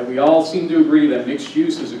 And we all seem to agree that mixed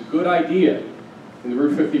use is a good idea in the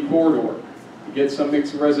Route 50 corridor. You get some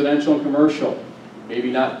mix of residential and commercial.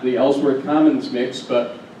 Maybe not the Ellsworth Commons mix,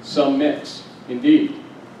 but some mix, indeed.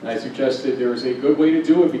 And I suggested there is a good way to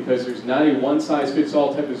do it because there's not a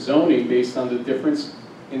one-size-fits-all type of zoning based on the difference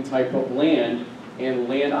in type of land and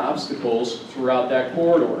land obstacles throughout that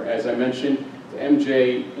corridor. As I mentioned to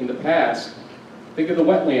MJ in the past, think of the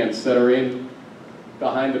wetlands that are in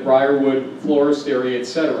behind the Briarwood florist area,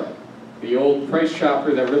 etc. The old price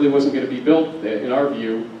chopper that really wasn't going to be built, in our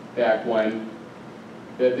view, back when,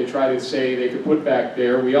 that they tried to say they could put back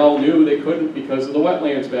there. We all knew they couldn't because of the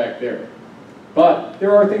wetlands back there. But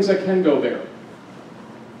there are things that can go there.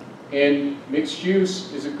 And mixed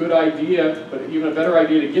use is a good idea, but even a better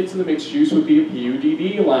idea to get to the mixed use would be a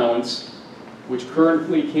PUDD allowance, which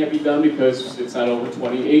currently can't be done because it's not over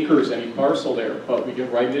 20 acres, any parcel there, but we can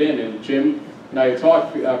write it in. And Jim and I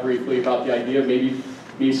talked briefly about the idea of maybe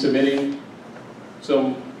me submitting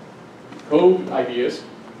some code ideas.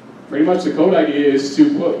 Pretty much the code idea is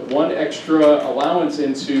to put one extra allowance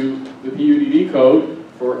into the PUDD code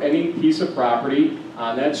for any piece of property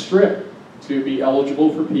on that strip to be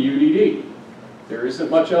eligible for PUDD. There isn't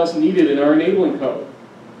much else needed in our enabling code.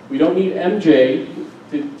 We don't need MJ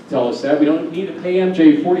to tell us that. We don't need to pay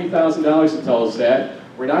MJ $40,000 to tell us that.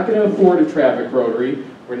 We're not going to afford a traffic rotary.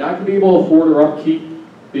 We're not going to be able to afford or upkeep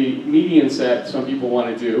the medians that some people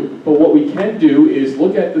want to do. But what we can do is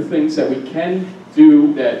look at the things that we can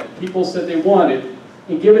do that people said they wanted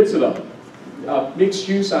and give it to them. A mixed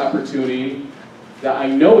use opportunity that I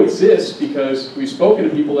know exists because we've spoken to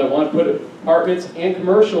people that want to put apartments and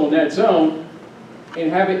commercial in that zone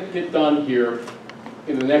and have it get done here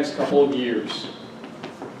in the next couple of years.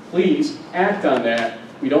 Please act on that.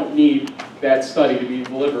 We don't need that study to be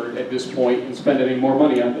delivered at this point and spend any more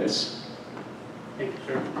money on this. Thank you,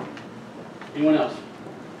 sir. Anyone else?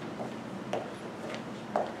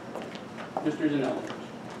 Mr. Zanelli.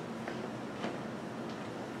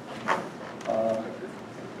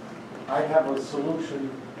 I have a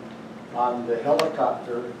solution on the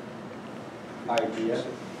helicopter idea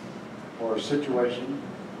or situation.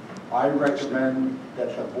 I recommend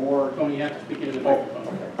that the board... Tony, you have to speak into the microphone.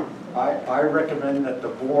 Okay. I recommend that the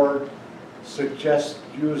board suggest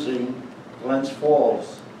using Glens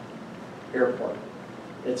Falls Airport.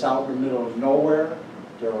 It's out in the middle of nowhere.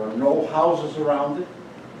 There are no houses around it.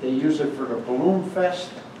 They use it for the Balloon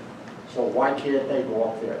Fest, so why can't they go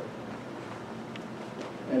up there?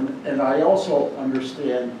 And I also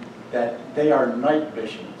understand that they are night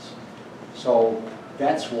missions, so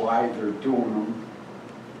that's why they're doing them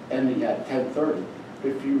ending at 10:30.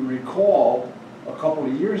 If you recall, a couple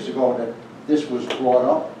of years ago that this was brought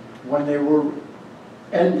up when they were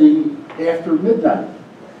ending after midnight.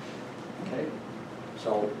 Okay,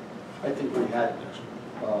 so I think we had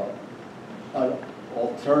an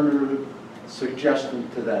alternative suggestion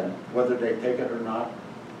to them. Whether they take it or not,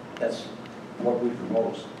 that's what we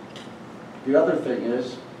proposed. The other thing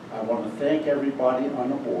is, I want to thank everybody on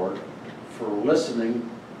the board for listening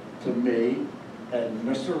to me and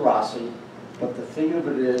Mr. Rossi, but the thing of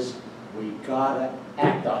it is, we gotta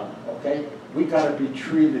act on it, okay? We gotta be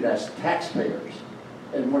treated as taxpayers.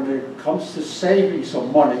 And when it comes to saving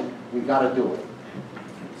some money, we gotta do it.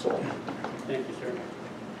 That's all. Thank you, sir.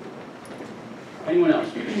 Anyone else?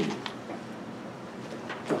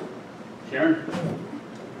 Sharon?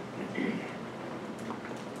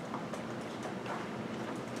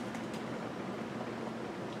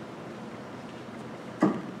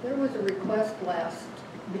 There was a request last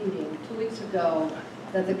meeting, 2 weeks ago,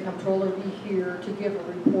 that the comptroller be here to give a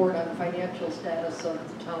report on the financial status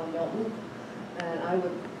of the town of Milton. And I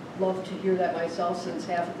would love to hear that myself, since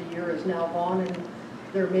half of the year is now gone, and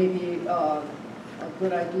there may be a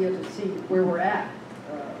good idea to see where we're at.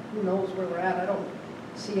 Who knows where we're at? I don't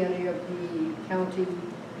see any of the county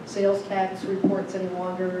sales tax reports any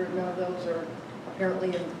longer. None of those are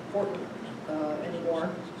apparently important anymore.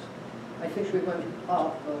 I think we went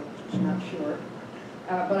up, but I'm not sure.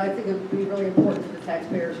 But I think it would be really important for the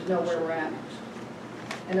taxpayers to know where we're at.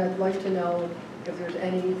 And I'd like to know if there's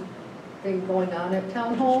anything going on at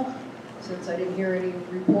Town Hall, since I didn't hear any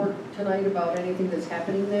report tonight about anything that's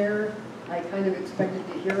happening there. I kind of expected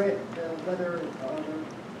to hear it, whether the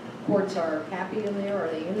courts are happy in there,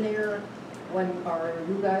 are they in there? When are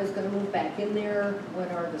you guys going to move back in there? When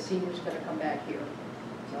are the seniors going to come back here?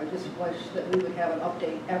 So I just wish that we would have an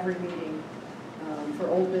update every meeting for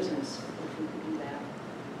old business, if we could do that.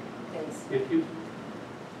 Thanks. Thank you.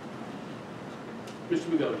 Mr.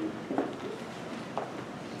 McGowan.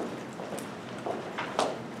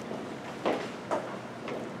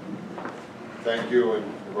 Thank you, and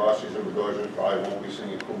the Rossies and Bogosians probably won't be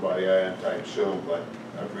singing Kumbaya anytime soon, but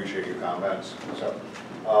I appreciate your comments. So,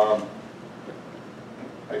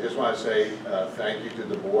 I just want to say thank you to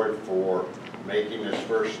the board for making this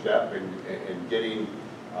first step in getting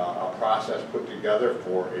a process put together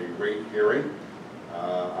for a rate hearing.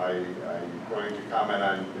 I'm going to comment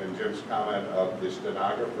on Jim's comment of the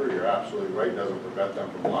stenographer. You're absolutely right, it doesn't prevent them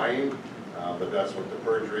from lying, but that's what the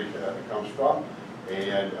perjury comes from.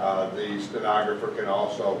 And the stenographer can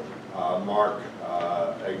also mark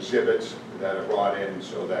exhibits that are brought in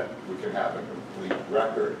so that we can have a complete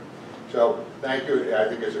record. So thank you. I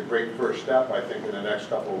think it's a great first step. I think in the next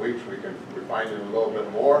couple of weeks we can refine it a little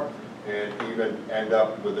bit more and even end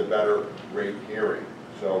up with a better rate hearing.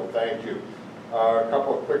 So thank you. A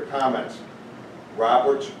couple of quick comments.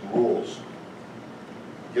 Robert's Rules.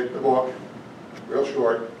 Get the book, real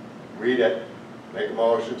short, read it, make a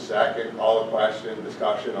motion, second, call a question,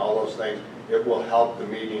 discussion, all those things. It will help the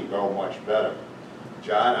meeting go much better.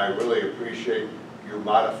 John, I really appreciate you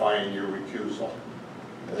modifying your recusal.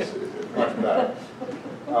 It's much better.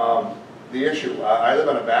 The issue, I live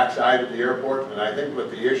on the backside of the airport, and I think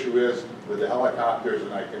what the issue is with the helicopters,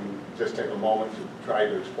 and I can just take a moment to try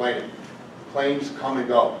to explain it. Planes come and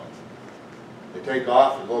go. They take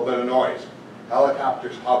off, there's a little bit of noise.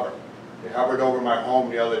 Helicopters hover. They hovered over my home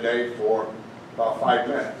the other day for about 5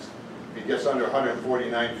 minutes. If he gets under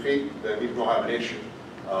 149 feet, then he's going to have an issue.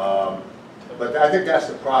 But I think that's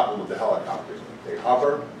the problem with the helicopters. They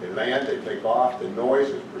hover, they land, they take off, the noise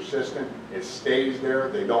is persistent, it stays there,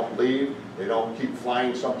 they don't leave, they don't keep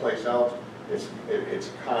flying someplace else, it's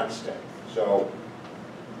constant. So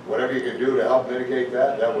whatever you can do to help mitigate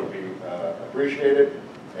that, that would be appreciated.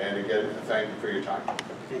 And again, thank you for your time.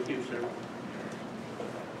 Thank you, sir.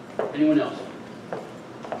 Anyone else?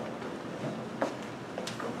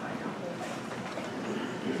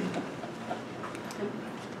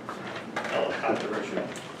 Oh, controversial.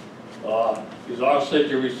 Is all said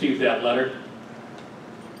you received that letter?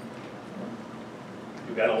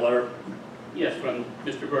 You got a letter? Yes, from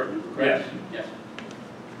Mr. Burton, correct? Yes. Yes.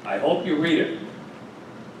 I hope you read it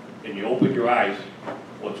and you open your eyes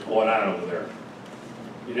what's going on over there.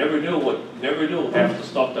 You never knew half the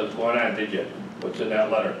stuff that's going on, did you? What's in that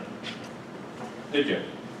letter? Did you?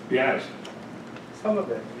 Be honest. Some of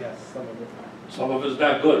it, yes, some of it. Some of it's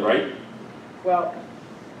not good, right? Well,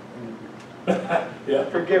 Yeah.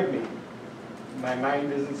 forgive me. My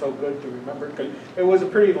mind isn't so good to remember, because it was a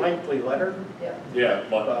pretty lengthy letter, Yeah. Yeah,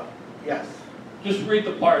 but but yes. just read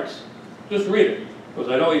the parts. Just read it. Because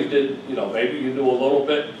I know you did, maybe you knew a little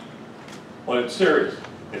bit, but it's serious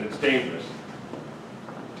and it's dangerous.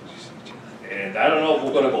 And I don't know if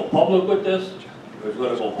we're going to go public with this, if it's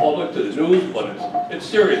going to go public to the news, but it's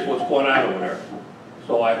serious what's going on over there.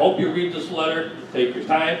 So I hope you read this letter, take your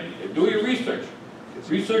time, and do your research.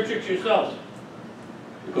 Research it yourselves.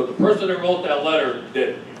 Because the person that wrote that letter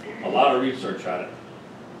did a lot of research on it.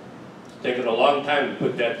 It's taken a long time to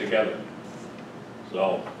put that together.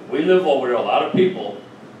 So we live over there, a lot of people.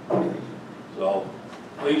 So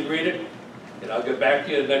please read it, and I'll get back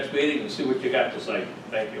to you at the next meeting and see what you got to say.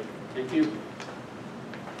 Thank you. Thank you.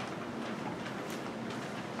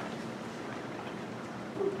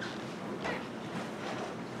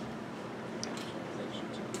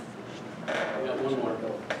 We got one more.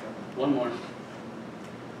 One more.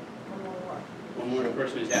 One more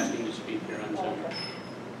person is asking to speak here on Zoom.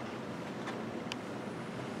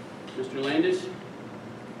 Mr. Landis?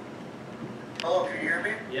 Hello, can you hear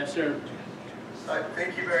me? Yes, sir.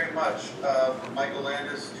 Thank you very much. Michael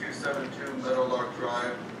Landis, 272 Meadowlark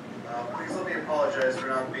Drive. Please let me apologize for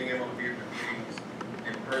not being able to be at the meetings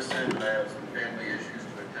in person. I have some family issues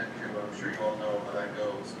to attend to. I'm sure you all know how that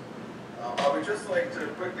goes. I would just like to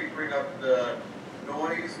quickly bring up the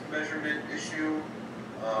noise measurement issue.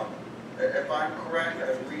 If I'm correct,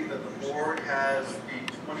 I believe that the board has the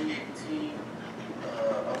 2018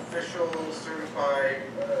 official certified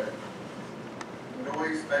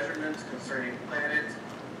noise measurements concerning Planet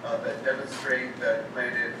that demonstrate that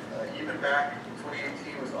Planet, even back in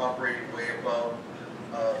 2018, was operating way above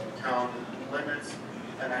town limits.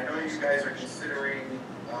 And I know you guys are considering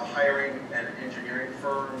hiring an engineering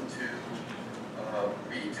firm to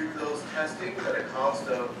redo those testing at a cost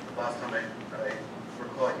of, last time I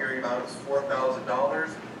recall hearing about it, was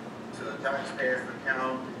 $4,000 to the taxpayers of the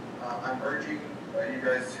town. I'm urging you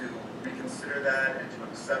guys to reconsider that and to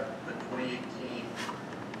accept the 2018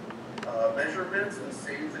 measurements and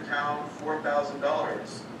save the town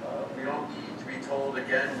 $4,000. We don't need to be told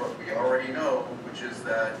again what we already know, which is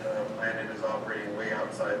that Planet is operating way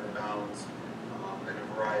outside the bounds in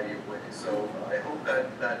a variety of ways. So I hope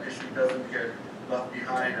that that issue doesn't get left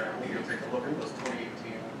behind, and I hope you'll take a look at those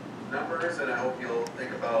 2018 numbers, and I hope you'll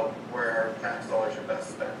think about where our tax dollars are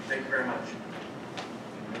best spent. Thank you very much.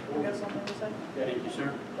 You got something to say? Thank you,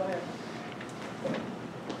 sir. Go ahead.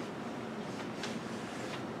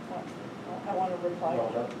 I want to reply.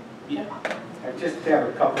 Yeah. I just have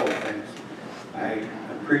a couple of things. I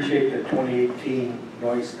appreciate the 2018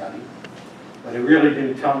 noise study, but it really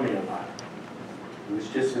didn't tell me a lot. It was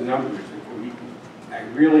just the numbers. I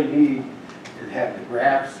really need to have the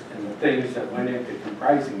graphs and the things that went into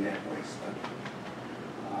comprising that noise study.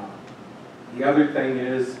 The other thing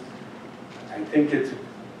is, I think it's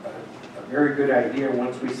a very good idea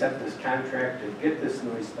once we set this contract to get this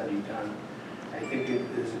noise study done. I think it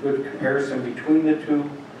is a good comparison between the two,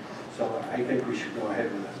 so I think we should go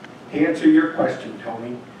ahead with it. To answer your question,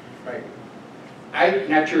 Tony, Right. I'm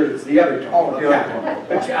not sure it's the other Tony. Oh, the other Tony.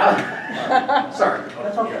 But sorry.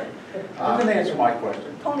 That's okay. You can answer my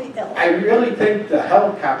question. Tony L. I really think the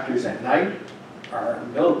helicopters at night are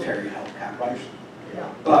military helicopters.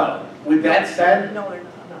 No. But with that said, No, they're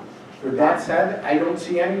not. No. with that said, I don't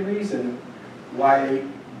see any reason why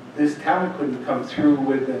this town couldn't come through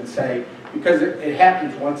with and say, because it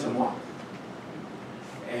happens once a month.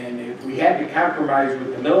 And if we had to compromise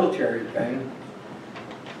with the military thing,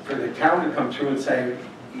 for the town to come through and say,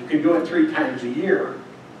 you can do it 3 times a year,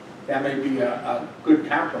 that may be a good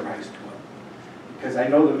compromise to it. Because I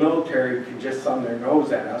know the military can just thumb their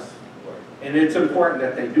nose at us, and it's important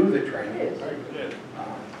that they do the training.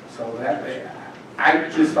 So that, I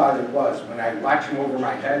just thought it was. When I watch them over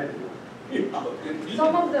my head,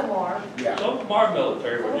 Some of them are. yeah. Some of them are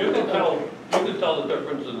military, but you can tell the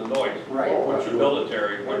difference in the noise. Right. Which are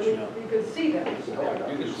military, which You can see them. you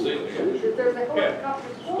can see. There's a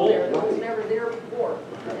helicopter school there that was never there before.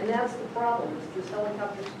 And that's the problem, is this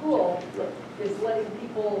helicopter school is letting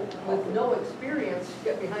people with no experience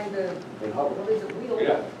get behind the, what is it, wheel?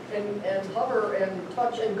 Yeah. And hover and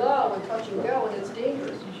touch and go, and it's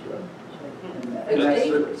dangerous. It's Has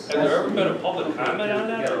dangerous. there ever been a public comment on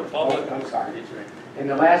that, or a public? I'm sorry. And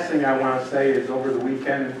the last thing I want to say is over the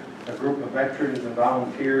weekend, a group of veterans and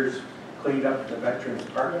volunteers cleaned up the Veterans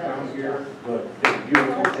Park down here. Good. Did a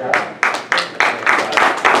beautiful job.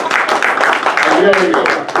 I really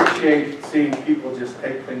appreciate seeing people just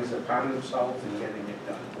take things upon themselves and getting it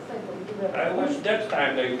done. I wish next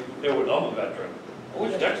time they would, I'm a veteran. I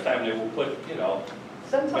wish next time they would put,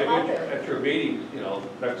 Send some out maybe there. at your meeting,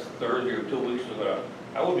 next Thursday or 2 weeks ago,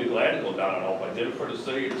 I would be glad to go down and help. I did it for the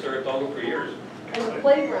city of Saratoga for years. And the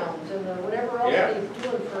playgrounds and the whatever else Yeah.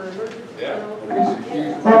 they're doing for emergency, Yeah.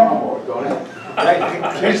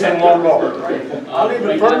 He's the lawnmower. I'll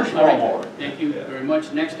even furnish lawnmower. Thank you very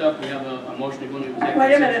much. Next up, we have a motion to go into executive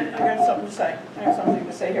Wait a session. minute, I got something to say. I have something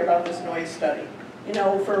to say here about this noise study.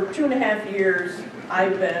 For 2.5 years,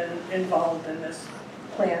 I've been involved in this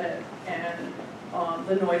Planet and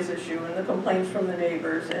the noise issue and the complaints from the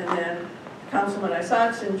neighbors, and then Councilman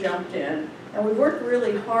Isakson jumped in, and we worked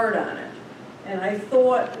really hard on it. And I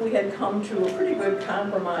thought we had come to a pretty good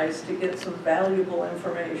compromise to get some valuable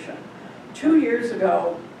information. 2 years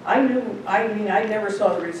ago, I never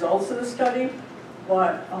saw the results of the study,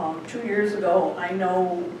 but 2 years ago, I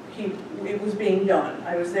know it was being done.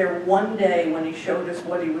 I was there one day when he showed us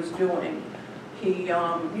what he was doing. He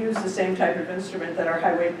used the same type of instrument that our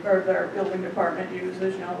building department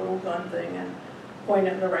uses, a little gun thing, and point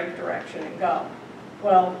it in the right direction and go.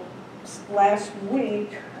 Well, last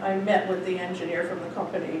week, I met with the engineer from the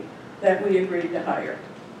company that we agreed to hire.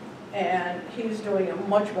 and he's doing a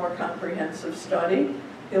much more comprehensive study.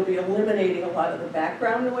 He'll be eliminating a lot of the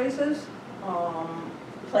background noises.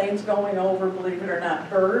 Planes going over, believe it or not,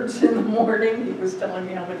 birds in the morning. He was telling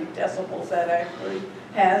me how many decibels that actually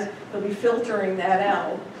has. He'll be filtering that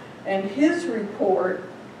out. And his report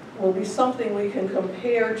will be something we can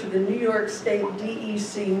compare to the New York State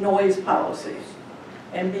DEC noise policies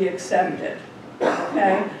and be accepted,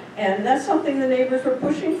 okay? And that's something the neighbors were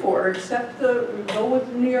pushing for, go with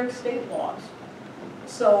the New York State laws.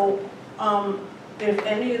 So, if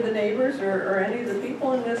any of the neighbors or any of the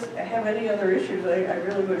people in this have any other issues, I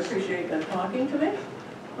really would appreciate them talking to me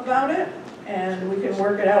about it, and we can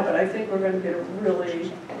work it out, but I think we're gonna get a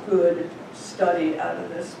really good study out of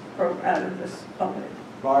this company.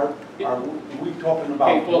 Barb, are we talking about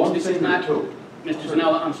Okay, folks, one this is thing or not, two? Mr.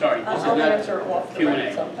 Zanella, I'm sorry, this is I'll not answer off the Q&A.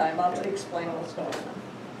 mic sometime, I'll explain what's going on,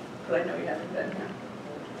 because I know you haven't been here.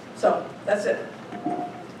 So, that's it.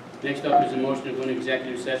 Next up is a motion to go into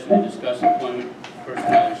executive session to discuss employment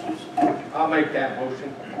personnel issues. I'll make that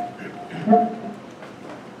motion.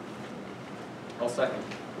 I'll second.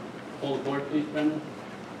 Hold the board, please, Brendan.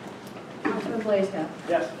 Councilman Blaisdell.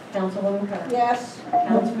 Yes. Councilwoman Kerr. Yes.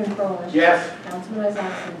 Councilman Froelich. Yes. Councilman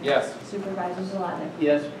Isakson. Yes. Supervisor Zalotnik.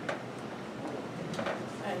 Yes.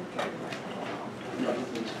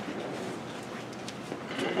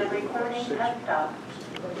 The recording has stopped.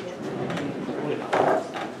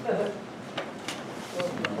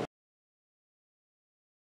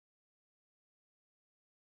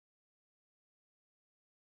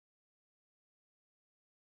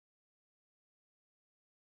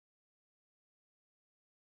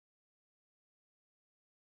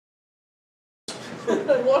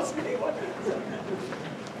 I lost me. What?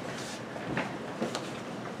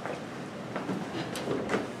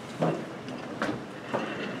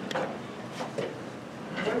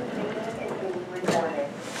 This meeting is being recorded.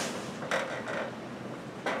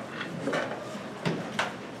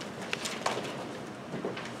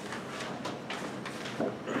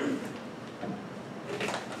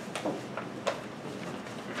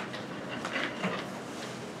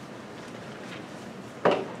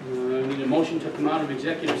 I need a motion to come out of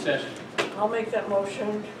executive session. I'll make that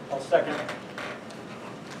motion. I'll second.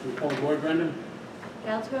 Can you hold the board, Brendan?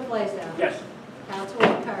 Councilman Blaisdell. Yes.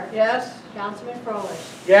 Councilwoman Kerr. Yes? Councilman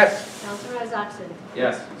Froelich. Yes. Councilman Isakson.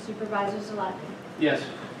 Yes. Supervisor Zalotnik. Yes.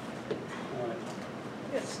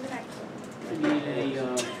 Get snacks. I need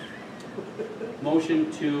a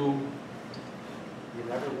motion to You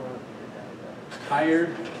never want to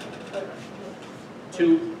hire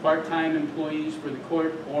 2 part-time employees for the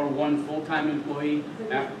court or 1 full-time employee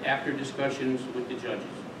after discussions with the judges.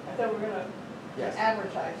 I thought we were gonna Yes.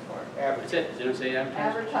 advertise for it. That's it, didn't I say advertise?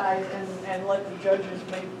 Advertise and let the judges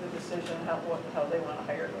make the decision how they wanna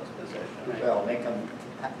hire those positions. Right. Well, make them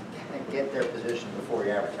get their position before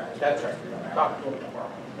you advertise. That's right. You don't have Talk to. to them tomorrow.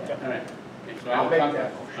 All right. Okay, so I'll I'll make talk-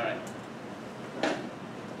 that All right.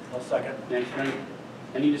 I'll second. Next, Frank.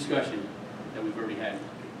 Any discussion that we've already had?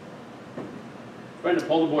 Brenda,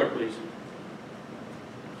 pull the board, please.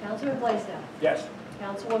 Councilman Blaisdell. Yes.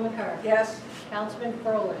 Councilwoman Kerr. Yes? Councilman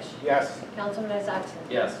Froelich. Yes. Councilman Isakson.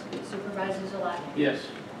 Yes. Supervisor Zalotnik. Yes.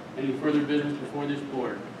 Any further business before this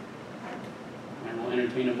board? I will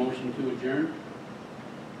entertain a motion to adjourn.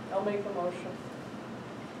 I'll make the motion.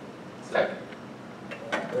 Second.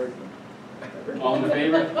 All in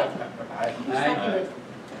favor? Aye.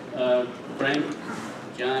 Aye. Frank,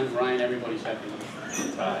 John, Ryan, everybody seconded.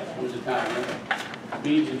 It was a tie, right?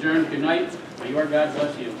 Meeting's adjourned. Good night. May your God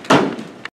bless you.